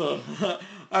 so all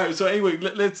right. So anyway,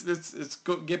 let's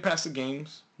go get past the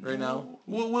games right now.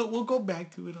 We'll go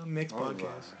back to it on the next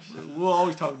podcast. Right. We'll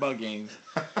always talk about games.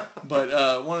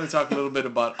 But wanted to talk a little bit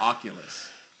about Oculus.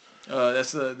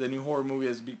 That's the new horror movie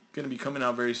that's going to be coming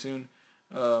out very soon.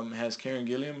 Has Karen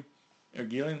Gillan.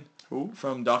 Who?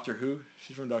 From Doctor Who.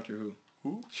 She's from Doctor Who.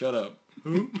 Who? Shut up.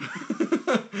 Who?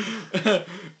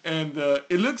 And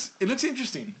it looks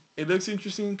interesting. It looks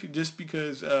interesting just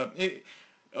because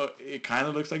it kind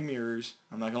of looks like Mirrors.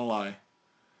 I'm not gonna lie.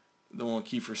 The one with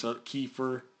Kiefer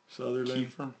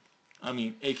Sutherland. Kiefer? I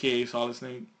mean, AKA Solid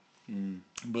Snake.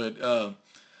 But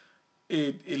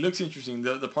it looks interesting.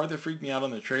 The part that freaked me out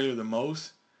on the trailer the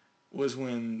most was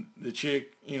when the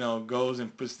chick, goes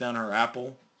and puts down her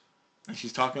apple. And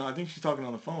she's talking, I think she's talking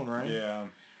on the phone, right? Yeah.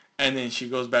 And then she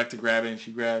goes back to grab it and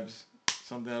she grabs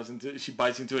something else and she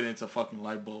bites into it and it's a fucking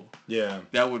light bulb. Yeah.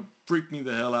 That would freak me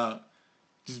the hell out.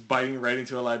 Just biting right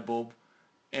into a light bulb.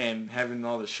 and having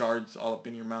all the shards all up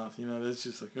in your mouth. You know, there's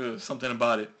just like something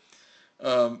about it.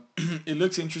 It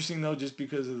looks interesting though, just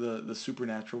because of the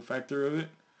supernatural factor of it,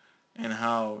 and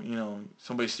how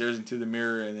somebody stares into the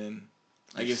mirror and then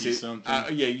I guess see it something.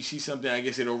 yeah, you see something. I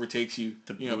guess it overtakes you.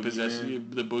 Possesses boogeyman. you.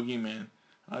 The boogeyman.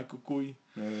 Ay, cucuy.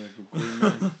 Man.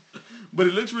 But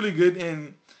it looks really good,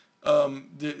 and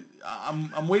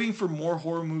I'm waiting for more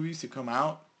horror movies to come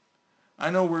out. I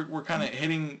know we're kind of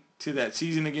heading to that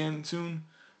season again soon,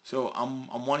 so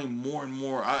I'm wanting more and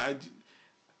more.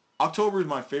 October is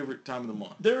my favorite time of the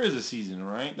month. There is a season,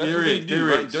 right? That's There what they is, do,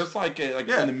 there right? is. Just like in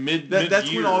the That's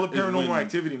mid-year when all the is Paranormal when-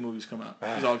 Activity movies come out.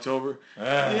 Is Ah. October.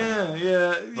 Ah.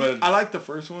 Yeah. But- I like the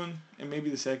first one and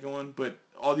maybe the second one, but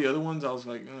all the other ones I was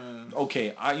like,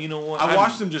 Okay, you know what? I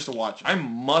watched them just to watch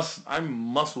them. I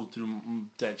muscled through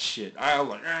that shit. I was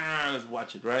like, let's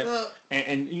watch it, right?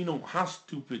 And you know, how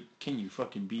stupid can you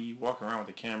fucking be walking around with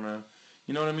a camera?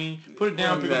 You know what I mean? Put it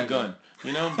down, pick up a gun.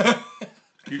 You know?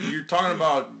 you're talking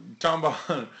about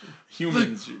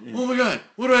humans. Oh my god,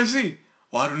 what do I see?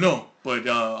 Well, I don't know, but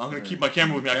I'm gonna keep my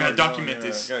camera with me. I gotta document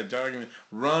this. I gotta document.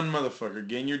 Run, motherfucker.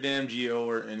 Get in your damn Geo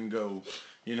and go.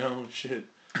 You know, shit.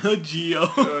 A Geo.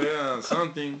 Oh yeah,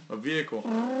 something. A vehicle.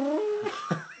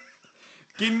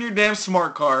 Get in your damn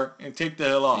smart car and take the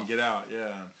hell off. And get out,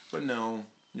 yeah. But no,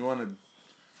 you want to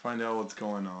find out what's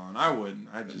going on. I wouldn't.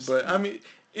 But I mean,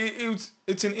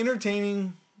 it's an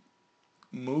entertaining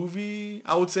movie.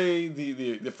 I would say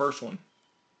the first one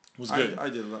was good. I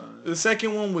did love it. The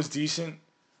second one was decent.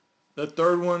 The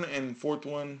third one and fourth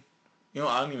one,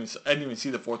 I didn't even see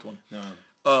the fourth one. No.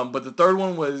 But the third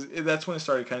one that's when it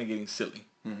started kind of getting silly.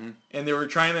 Mm-hmm. And they were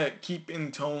trying to keep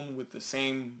in tone with the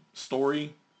same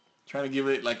story, trying to give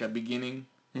it like a beginning.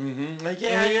 Mm-hmm. Like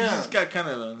It just got kind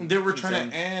of. They were trying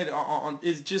to add on.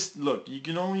 It's just look. You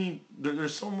can only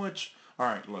there's so much. All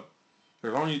right, look.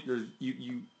 There's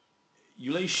you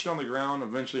lay shit on the ground.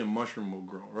 Eventually, a mushroom will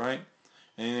grow, right?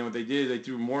 And then what they did, they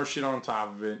threw more shit on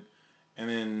top of it, and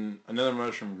then another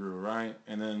mushroom grew, right?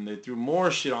 And then they threw more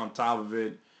shit on top of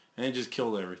it, and it just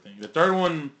killed everything. The third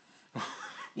one.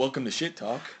 Welcome to Shit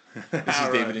Talk. This is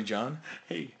David and John.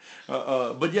 Hey,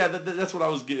 but yeah, that's what I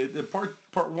was getting. The part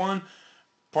one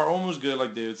was good,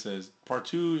 like David says. Part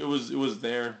two, it was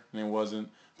there and it wasn't.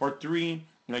 Part three,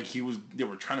 like they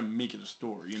were trying to make it a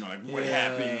story, like what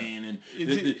happened, and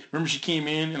remember she came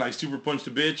in and like super punched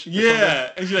a bitch.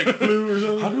 Yeah, and she like flew or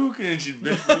something. Hadouken, and she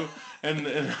bitch flew, and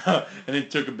then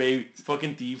took a baby,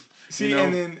 fucking thief. See,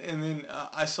 and then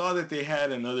I saw that they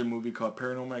had another movie called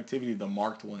Paranormal Activity: The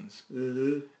Marked Ones,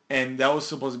 and that was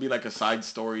supposed to be like a side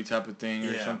story type of thing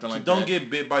or something like that. Don't get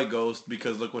bit by ghosts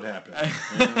because look what happened.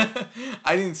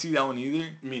 I didn't see that one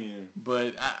either. Me neither.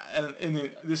 But and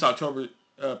then this October,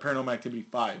 Paranormal Activity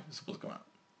 5 is supposed to come out.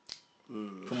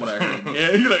 From what I heard.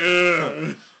 Yeah, you're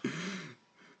like, ugh.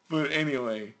 But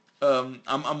anyway,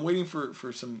 I'm waiting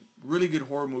for some really good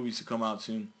horror movies to come out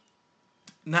soon.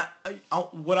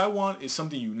 What I want is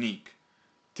something unique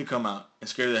to come out and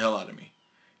scare the hell out of me.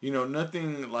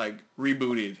 Nothing like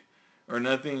rebooted or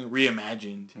nothing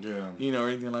reimagined. Yeah. Or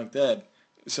anything like that.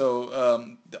 So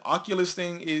the Oculus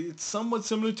thing, it's somewhat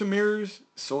similar to Mirrors,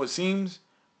 so it seems,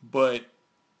 but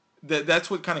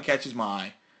that's what kind of catches my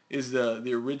eye is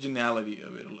the originality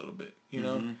of it a little bit,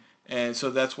 Mm-hmm. And so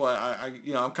that's why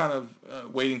I'm kind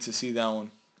of waiting to see that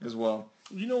one as well.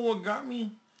 You know what got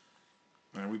me?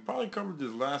 Man, we probably covered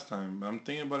this last time, but I'm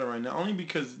thinking about it right now only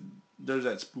because there's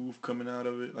that spoof coming out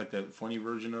of it, like that funny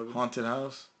version of it. Haunted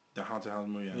House? The Haunted House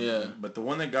movie. Yeah. But the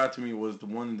one that got to me was the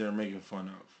one they're making fun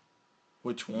of.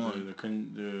 Which one?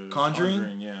 The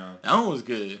Conjuring? Yeah. That one was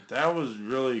good. That was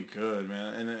really good,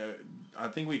 man. And I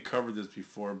think we covered this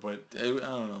before, but I don't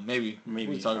know. Maybe.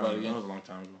 Maybe. We'll talk about it again. That was a long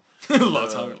time ago. A long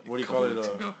time ago. What do you call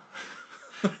it?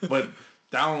 But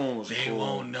that one was They cool.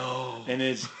 won't know. And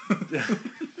it's...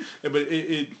 but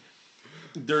it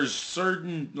there's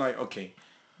certain, like, okay,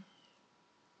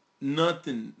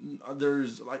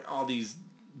 there's like all these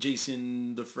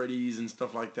Jason, the Freddys and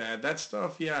stuff like that. That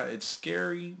stuff, yeah, it's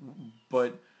scary,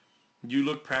 but you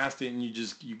look past it and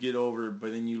you get over it,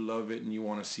 but then you love it and you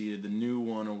want to see it, the new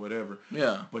one or whatever.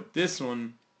 Yeah. But this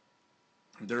one,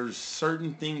 there's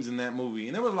certain things in that movie,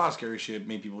 and there was a lot of scary shit,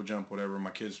 made people jump, whatever.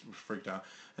 My kids were freaked out,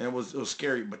 and it was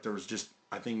scary, but there was just,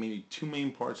 I think, maybe two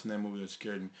main parts in that movie that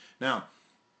scared me. Now,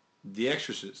 The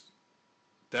Exorcist,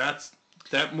 that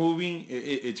movie,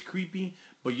 it's creepy,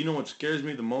 but you know what scares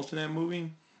me the most in that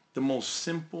movie? The most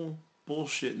simple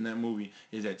bullshit in that movie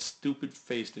is that stupid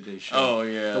face that they show. Oh,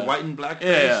 yeah. The white and black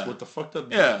Yeah. face with the fucked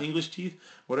up Yeah. English teeth,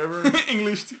 whatever.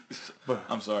 English. But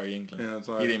I'm sorry, England. yeah, I'm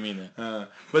sorry. He didn't mean that.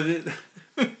 But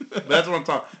that's what I'm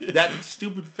talking. That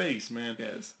stupid face, man.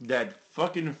 Yes. That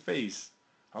fucking face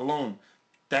alone,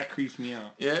 that creeps me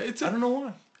out. Yeah, I don't know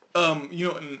why. You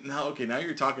know, now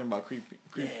you're talking about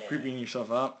creeping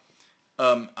yourself out.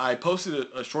 I posted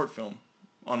a short film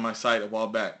on my site a while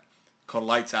back called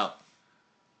Lights Out.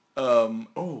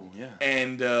 Oh yeah.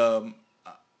 And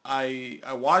I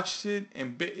watched it,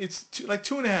 and it's like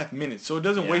 2.5 minutes, so it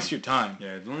doesn't waste your time.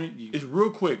 Yeah, It's real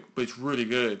quick, but it's really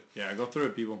good. Yeah, go through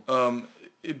it, people.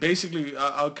 It basically,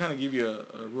 I'll kind of give you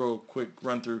a real quick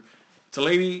run through. It's a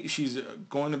lady. She's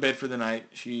going to bed for the night.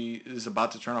 She is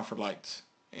about to turn off her lights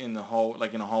in the hall,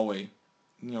 like in a hallway.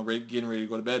 You know, getting ready to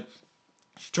go to bed.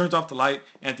 She turns off the light,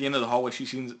 and at the end of the hallway, she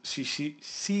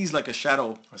sees like a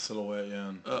shadow, A silhouette,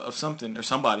 yeah. of something or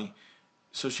somebody.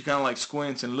 So she kind of like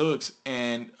squints and looks,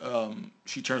 and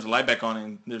she turns the light back on,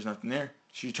 and there's nothing there.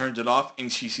 She turns it off,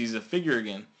 and she sees a figure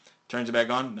again. Turns it back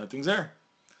on, nothing's there.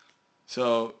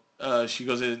 So she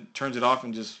goes in, turns it off,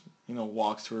 and just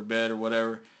walks to her bed or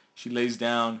whatever. She lays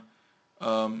down.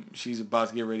 She's about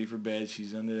to get ready for bed.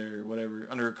 She's under there or whatever,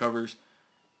 under her covers,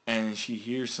 and she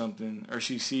hears something, or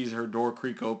she sees her door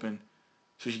creak open.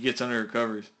 So she gets under her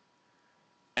covers,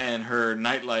 and her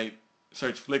nightlight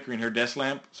starts flickering. Her desk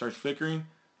lamp starts flickering.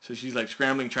 So she's like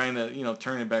scrambling, trying to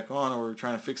turn it back on, or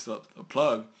trying to fix the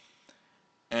plug.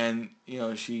 And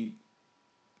she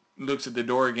looks at the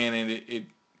door again, and it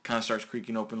kind of starts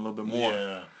creaking open a little bit more.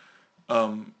 Yeah.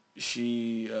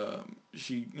 She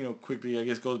quickly, I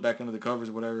guess, goes back under the covers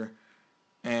or whatever,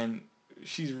 and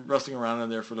she's rustling around in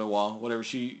there for a little while. Whatever.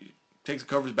 She takes the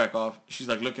covers back off. She's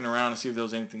like looking around to see if there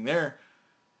was anything there.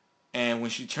 And when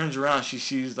she turns around, she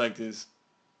sees like this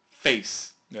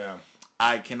face. Yeah.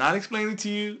 I cannot explain it to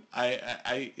you.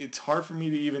 I it's hard for me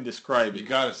to even describe it. You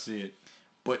gotta see it.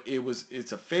 But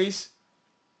it's a face.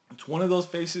 It's one of those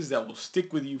faces that will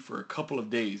stick with you for a couple of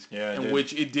days. Yeah,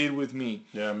 which it did with me.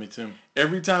 Yeah, me too.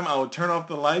 Every time I would turn off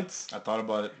the lights, I thought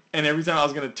about it. and every time I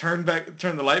was gonna turn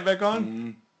the light back on,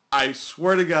 Mm-hmm. I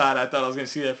swear to God, I thought I was gonna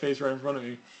see that face right in front of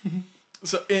me.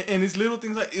 So, and it's little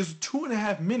things like, it was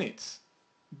 2.5 minutes.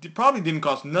 It probably didn't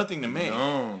cost nothing to make.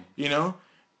 No.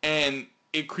 And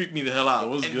it creeped me the hell out. It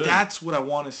was and good. that's what I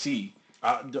want to see.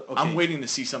 Okay. I'm waiting to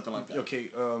see something like that. Okay.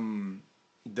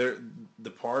 The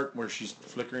part where she's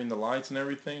flickering the lights and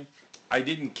everything, I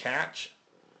didn't catch.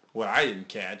 What I didn't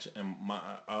catch, and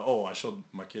I showed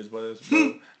my kids by this.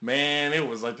 But man, it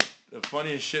was like the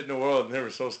funniest shit in the world. They were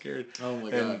so scared. Oh my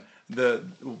God. The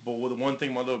one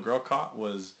thing my little girl caught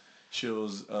was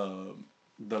the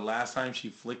last time she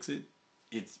flicks it,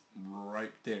 it's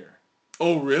right there.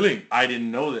 Oh, really? I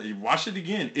didn't know that. Watch it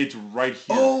again. It's right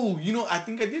here. Oh, I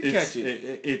think I did catch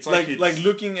it. It's like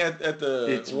looking at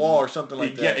the wall or something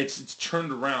like that. Yeah, it's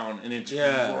turned around and it's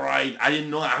right. I didn't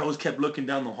know. I always kept looking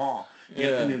down the hall.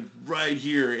 Yeah. And then right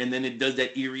here, and then it does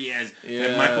that eerie as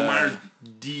like Michael Myers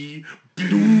D.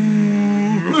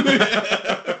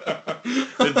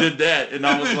 It did that, and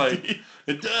I was like,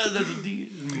 it does. That's a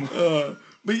D.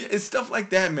 But yeah, it's stuff like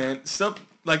that, man. Stuff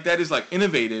like that is like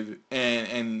innovative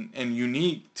and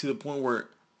unique to the point where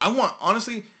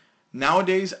honestly,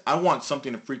 nowadays I want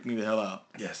something to freak me the hell out.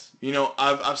 Yes.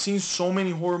 I've seen so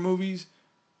many horror movies,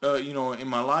 in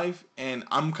my life, and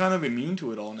I'm kind of immune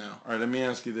to it all now. All right, let me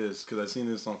ask you this, because I seen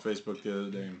this on Facebook the other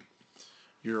day.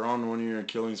 You're on one of your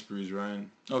killing sprees, right?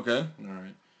 Okay. All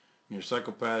right. You're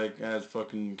psychopathic ass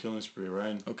fucking killing spree,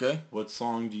 right? Okay. What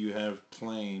song do you have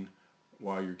playing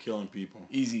while you're killing people?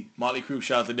 Easy. Motley Crue,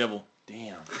 Shout at the Devil.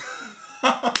 Damn.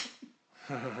 All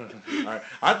right.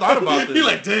 I thought about this. You're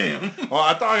like, damn.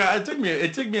 Well,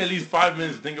 it took me at least 5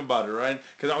 minutes to think about it, right?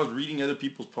 Because I was reading other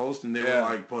people's posts and they were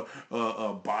like,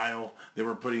 bile. They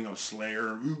were putting a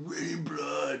Slayer, rain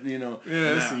blood, Yeah,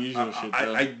 that's the usual shit.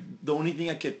 Though. The only thing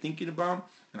I kept thinking about,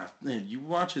 and you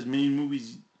watch as many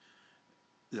movies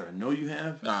that I know you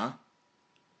have. Uh-huh.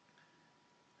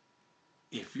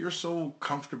 If you're so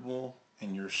comfortable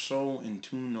and you're so in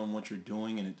tune on what you're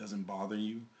doing and it doesn't bother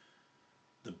you,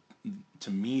 to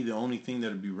me, the only thing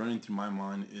that would be running through my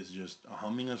mind is just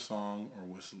humming a song or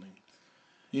whistling.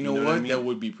 You know what? I mean? That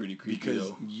would be pretty creepy,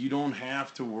 because you don't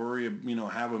have to worry,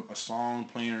 have a song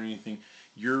playing or anything.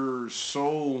 You're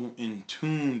so in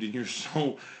tuned and you're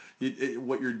so...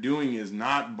 what you're doing is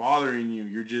not bothering you.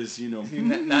 You're just, now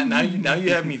you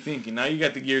have me thinking. Now you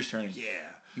got the gears turning. Yeah.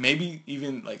 Maybe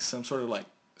even like some sort of like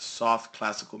soft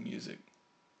classical music.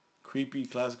 creepy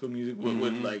classical music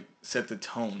would like set the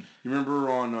tone. You remember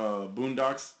on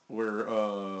Boondocks where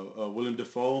Willem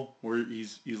Dafoe, where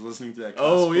he's listening to that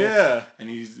classical, Oh yeah, and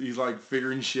he's like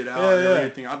figuring shit out Yeah, and yeah.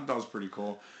 everything. I thought that was pretty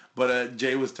cool. But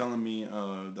Jay was telling me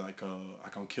like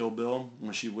on Kill Bill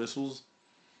when she whistles.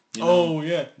 You know, oh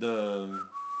yeah, the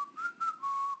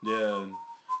yeah,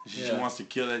 she Yeah. wants to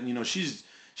kill that. You know, she's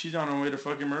on her way to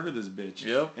fucking murder this bitch.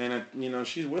 Yep. And you know,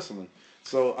 she's whistling.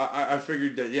 So I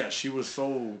figured that yeah, she was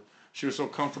so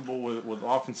comfortable with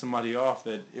offing somebody off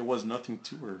that it was nothing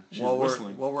to her. She was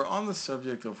whistling. While we're on the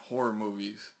subject of horror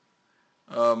movies,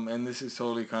 and this is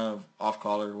totally kind of off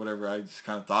color, whatever. I just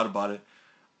kind of thought about it.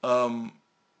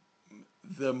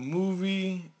 The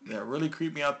movie that really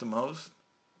creeped me out the most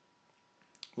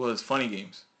was Funny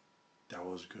Games. That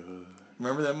was good.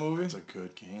 Remember that movie? It's a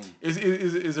good game. Is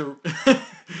a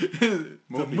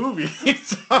the movie?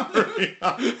 Sorry.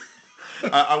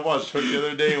 I watched Hook the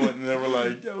other day and they were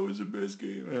like, that was the best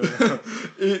game.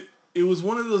 It was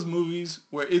one of those movies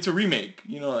where it's a remake.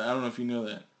 You know, I don't know if you know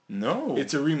that. No.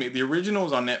 It's a remake. The original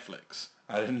was on Netflix.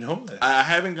 I didn't know that. I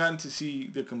haven't gotten to see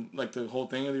the whole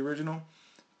thing of the original,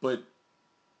 but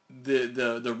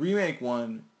the remake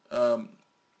one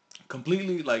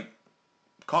completely like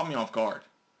caught me off guard.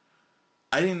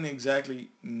 I didn't exactly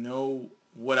know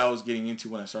what I was getting into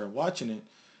when I started watching it,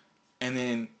 and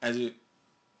then as it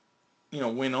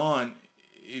went on,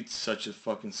 it's such a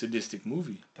fucking sadistic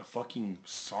movie. The fucking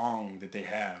song that they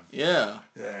have. Yeah.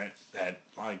 That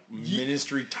like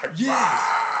ministry type. Yes.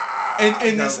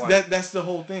 And that's the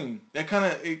whole thing. That kind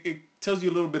of it tells you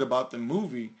a little bit about the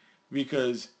movie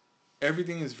because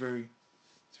everything is very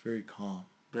calm,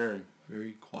 Very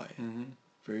quiet, Mm-hmm.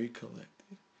 very collected.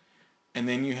 And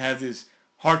then you have this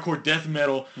hardcore death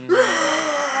metal.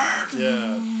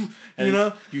 Yeah. And You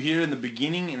know? you hear it in the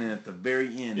beginning and then at the very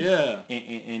end. Yeah.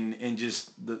 And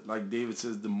just like David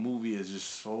says, the movie is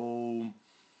just so,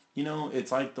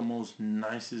 it's like the most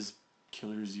nicest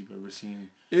killers you've ever seen.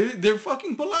 They're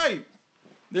fucking polite.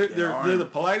 They're are. the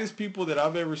politest people that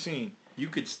I've ever seen. You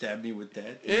could stab me with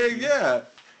that. Yeah.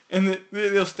 And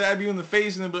they'll stab you in the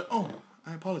face and they'll be like, oh,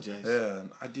 I apologize. Yeah,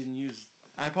 I didn't use.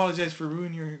 I apologize for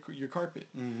ruining your carpet.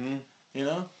 Mm-hmm. You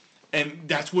know? And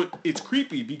that's what, it's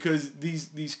creepy because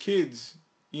these kids,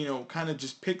 kind of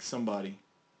just pick somebody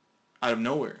out of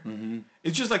nowhere. Mm-hmm.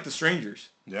 It's just like The Strangers.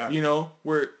 Yeah.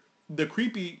 Where the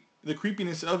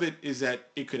creepiness of it is that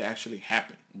it could actually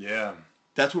happen. Yeah.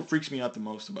 That's what freaks me out the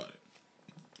most about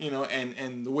it.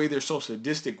 And the way they're so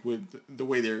sadistic with the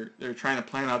way they're trying to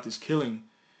plan out this killing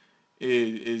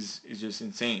is just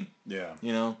insane. Yeah.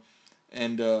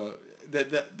 And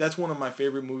that's one of my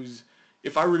favorite movies.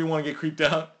 If I really want to get creeped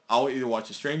out, I'll either watch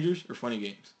The Strangers or Funny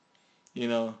Games.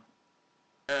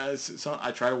 So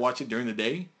I try to watch it during the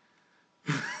day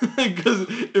because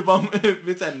if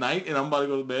it's at night and I'm about to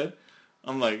go to bed,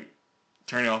 I'm like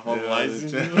turning off all the lights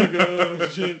and like, oh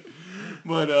shit.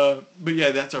 But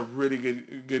yeah, that's a really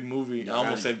good movie. I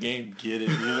almost said game. Get it?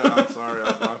 I'm sorry,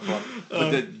 that was my fault.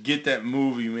 But get that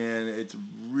movie, man. It's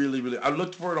really, really. I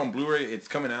looked for it on Blu-ray. It's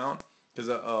coming out because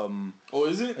Oh,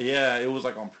 is it? yeah, it was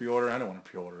like on pre-order. I don't want to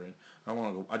pre-order it. I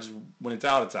want to go. I just when it's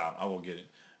out, it's out. I will get it.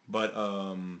 But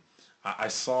I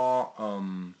saw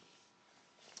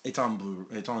it's on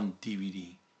It's on DVD.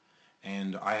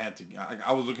 And I had to.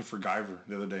 I was looking for Guyver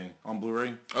the other day on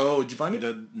Blu-ray. Oh, did you find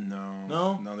it?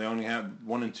 No. They only have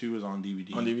 1 and 2 is on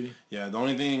DVD. On DVD? Yeah. The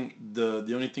only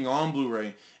thing on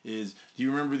Blu-ray is. Do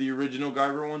you remember the original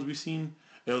Guyver ones we've seen?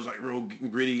 It was like real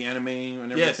gritty anime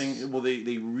and everything. Yes. Well,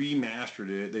 they remastered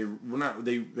it. They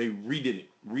redid it.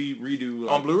 Redo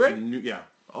like, on Blu-ray. Yeah.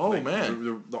 Oh like,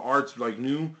 man. The art's like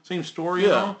new, same story.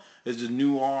 Yeah. It's just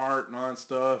new art and all that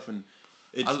stuff and.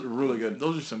 It's really good.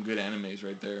 Those are some good animes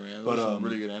right there, man. But, Those are some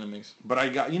really good animes. But I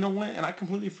got, what? And I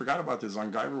completely forgot about this.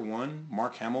 On Guyver 1,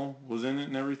 Mark Hamill was in it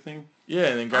and everything. Yeah,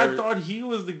 and then Guyver... I thought he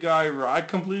was the Guyver. I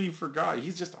completely forgot.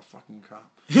 He's just a fucking cop.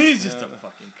 He's just a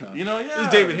fucking cop. Yeah.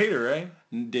 It's David Hayter, right?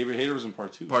 David Hayter was in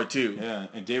part 2. Part 2. Yeah.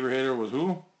 And David Hayter was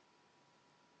who?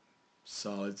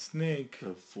 Solid Snake.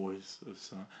 The voice of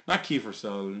Solid. Not Kiefer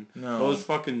Sutherland. No. Those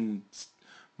fucking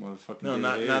motherfucking No,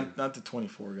 not the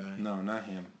 24 guy. No, not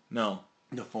him. No.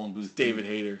 The phone booth. David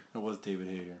Hayter. It was David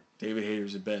Hayter. David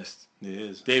Hayter's the best. It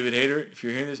is. David Hayter, if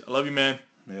you're hearing this, I love you, man.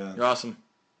 Yeah. You're awesome.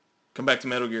 Come back to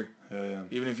Metal Gear. Yeah.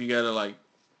 Even if you gotta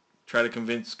try to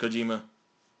convince Kojima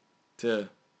to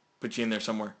put you in there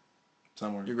somewhere.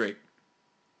 You're great.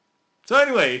 So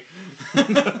anyway,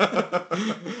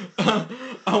 I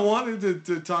wanted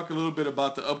to talk a little bit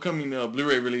about the upcoming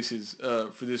Blu-ray releases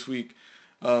for this week.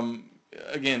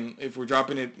 Again, if we're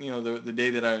dropping it, the day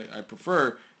that I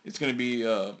prefer, it's going to be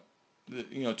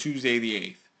Tuesday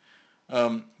the 8th.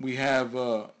 We have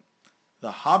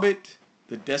The Hobbit,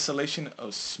 The Desolation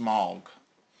of Smaug.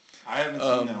 I haven't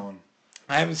seen that one.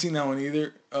 I haven't seen that one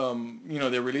either.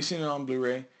 They're releasing it on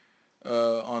Blu-ray,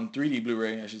 on 3D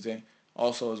Blu-ray, I should say,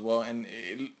 also as well. And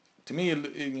to me,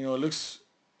 it looks.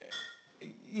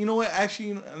 You know what?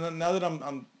 Actually, now that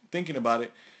I'm thinking about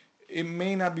it, it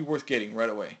may not be worth getting right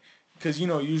away, because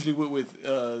usually with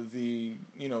the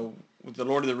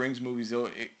Lord of the Rings movies, they'll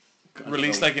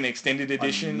release like an extended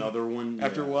edition, another one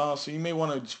after a while. So you may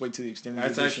want to just wait till the extended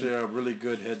edition. That's actually a really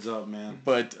good heads up, man.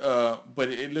 But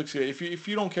it looks good. If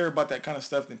you don't care about that kind of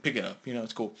stuff, then pick it up.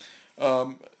 It's cool.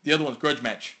 The other one's Grudge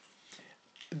Match.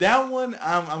 That one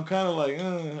I'm kind of like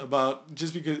about,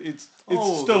 just because it's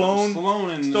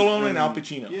Stallone and Al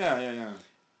Pacino. Yeah.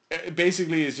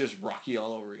 Basically, it's just Rocky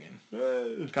all over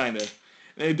again. Kind of.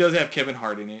 It does have Kevin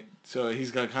Hart in it, so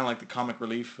he's got kind of like the comic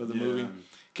relief of the movie.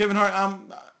 Kevin Hart,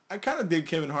 I kind of dig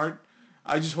Kevin Hart.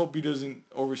 I just hope he doesn't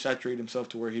oversaturate himself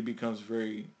to where he becomes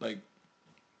very, like,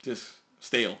 just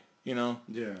stale, Yeah.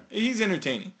 He's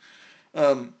entertaining.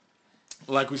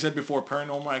 Like we said before,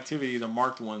 Paranormal Activity, the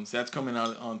marked ones, that's coming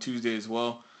out on Tuesday as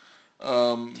well.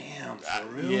 Damn, for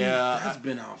real? Yeah. That's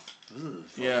been out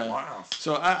for a while.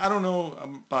 So I don't know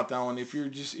about that one. If you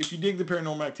dig the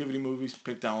Paranormal Activity movies,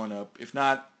 pick that one up. If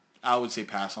not, I would say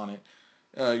pass on it.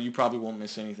 You probably won't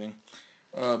miss anything.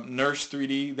 Nurse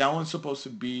 3D, that one's supposed to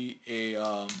be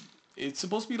it's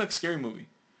supposed to be like a scary movie.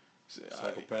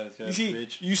 Psychopath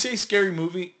bitch. You say scary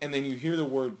movie, and then you hear the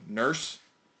word nurse,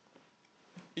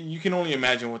 you can only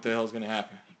imagine what the hell's going to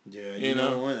happen. Yeah, you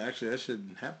know what? Actually, that shit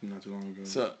happened not too long ago.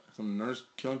 So, some nurse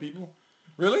killing people.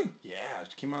 Really? Yeah,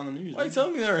 it came out on the news. Why are you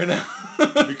telling me that right now?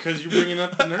 Because you're bringing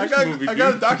up the nurse movie, I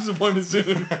got a doctor's appointment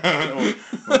soon. Well,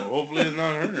 hopefully it's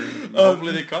not her.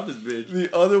 Hopefully they caught this bitch.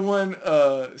 The other one,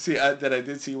 that I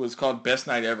did see was called Best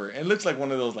Night Ever. And it looks like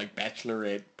one of those like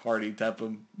bachelorette party type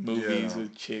of movies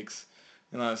with chicks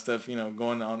and all that stuff,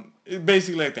 going on. It's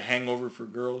basically like The Hangover for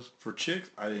girls. For chicks?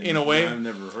 In a way. I've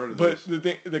never heard of this.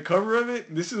 But the cover of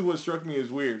it, this is what struck me as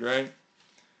weird, right?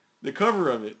 The cover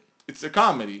of it, it's a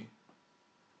comedy.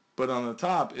 But on the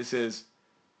top, it says,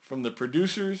 from the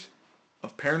producers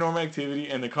of Paranormal Activity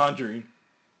and The Conjuring.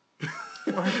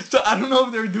 So I don't know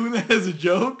if they're doing that as a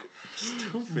joke.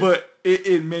 Stupid. But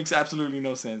it makes absolutely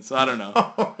no sense. So I don't know.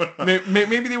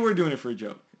 Maybe they were doing it for a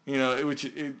joke. Which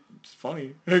it's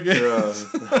funny. Okay. Yeah.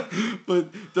 But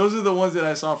those are the ones that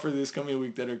I saw for this coming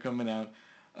week that are coming out.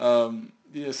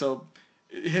 So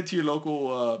head to your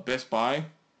local Best Buy,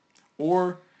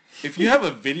 or if you have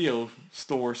a video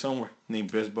store somewhere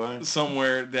named Best Buy,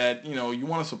 somewhere that you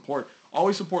want to support,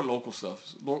 always support local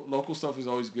stuff. Local stuff is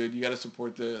always good. You got to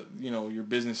support your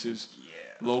businesses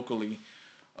locally.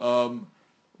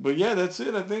 But yeah, that's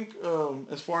it. I think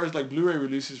as far as like Blu-ray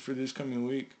releases for this coming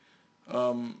week,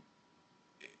 and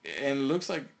it looks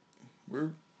like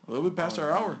we're a little bit past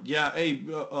our hour. Yeah. Hey,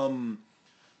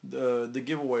 the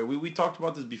giveaway. We talked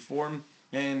about this before,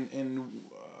 and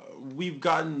we've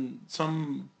gotten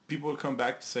some people to come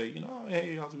back to say,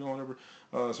 hey, how's it going, whatever.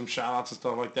 Some shout outs and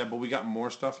stuff like that, but we got more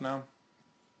stuff now.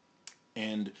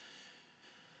 And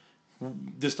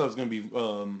this stuff's going to be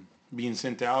being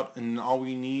sent out, and all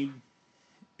we need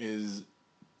is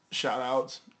shout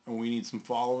outs, and we need some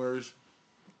followers,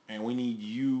 and we need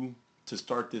you to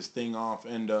start this thing off.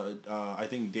 And I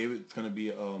think David's going to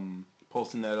be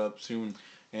posting that up soon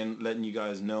and letting you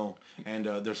guys know. And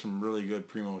there's some really good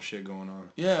primo shit going on.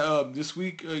 Yeah, this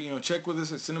week, check with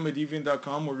us at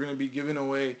cinemadeviant.com. We're going to be giving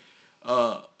away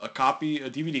a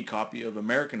DVD copy of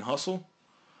American Hustle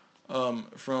from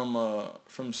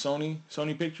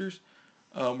Sony Pictures.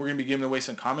 We're going to be giving away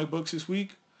some comic books this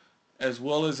week, as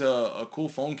well as a cool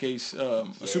phone case, a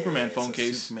Superman phone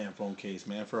case. Superman phone case,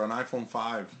 man, for an iPhone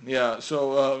 5. Yeah,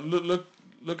 so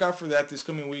look out for that this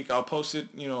coming week. I'll post it,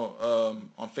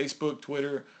 on Facebook,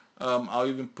 Twitter. I'll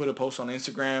even put a post on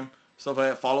Instagram, stuff like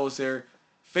that. Follow us there.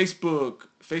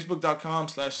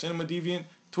 Facebook.com/CinemaDeviant.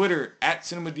 Twitter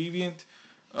 @CinemaDeviant.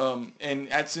 And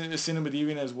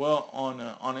 @CinemaDeviant as well on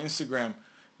Instagram.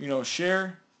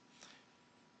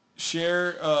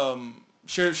 Share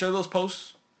those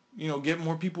posts. Get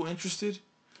more people interested.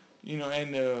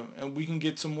 And we can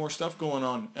get some more stuff going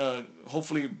on.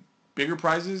 Hopefully, bigger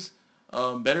prizes.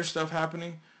 Better stuff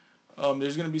happening.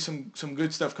 There's going to be some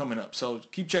good stuff coming up. So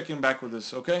keep checking back with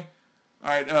us, okay? All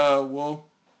right, well,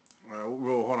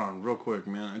 hold on real quick,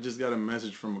 man. I just got a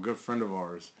message from a good friend of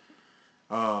ours.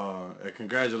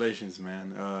 Congratulations,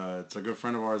 man. It's a good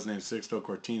friend of ours named Sixto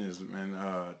Cortines, man.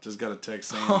 Just got a text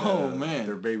saying that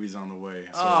their baby's on the way.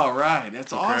 So, all right,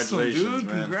 that's awesome, dude.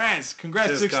 Man. Congrats, just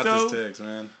Sixto. got this text,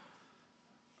 man.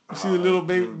 You see the little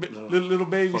baby, little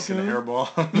baby fucking soon.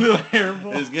 hairball. Little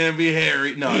hairball. It's gonna be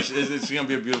hairy. No, it's gonna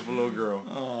be a beautiful little girl.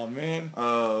 Oh man.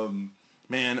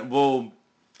 Man, well,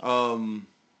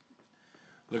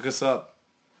 look us up.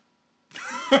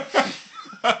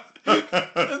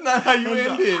 That's not how you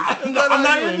end it. I'm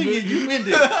not ending it. You end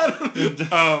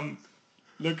it.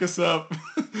 Look us up.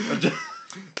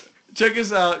 Check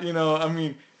us out. You know, I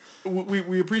mean,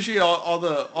 we appreciate all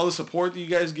the support that you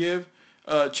guys give.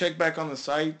 Check back on the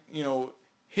site. You know,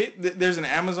 there's an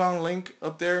Amazon link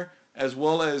up there, as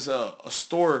well as a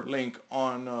store link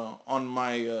on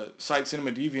my site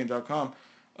cinemadeviant.com.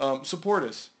 Support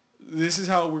us. This is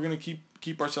how we're gonna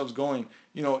keep ourselves going.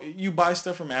 You know, you buy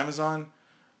stuff from Amazon.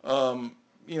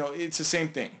 You know, it's the same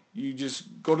thing. You just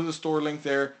go to the store link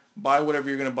there, buy whatever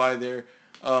you're gonna buy there.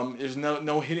 There's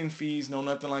no hidden fees, no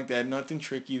nothing like that, nothing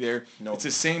tricky there. Nope. It's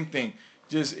the same thing.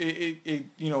 Just you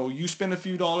know, you spend a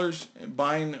few dollars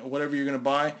buying whatever you're gonna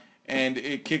buy, and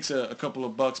it kicks a couple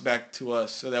of bucks back to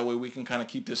us, so that way we can kind of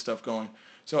keep this stuff going.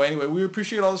 So anyway, we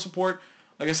appreciate all the support.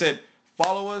 Like I said,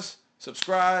 follow us,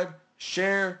 subscribe,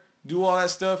 share, do all that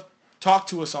stuff. Talk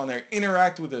to us on there.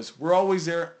 Interact with us. We're always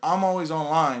there. I'm always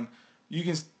online. You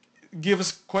can give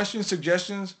us questions,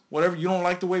 suggestions, whatever. You don't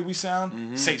like the way we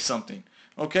sound, say something.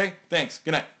 Okay? Thanks.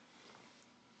 Good night.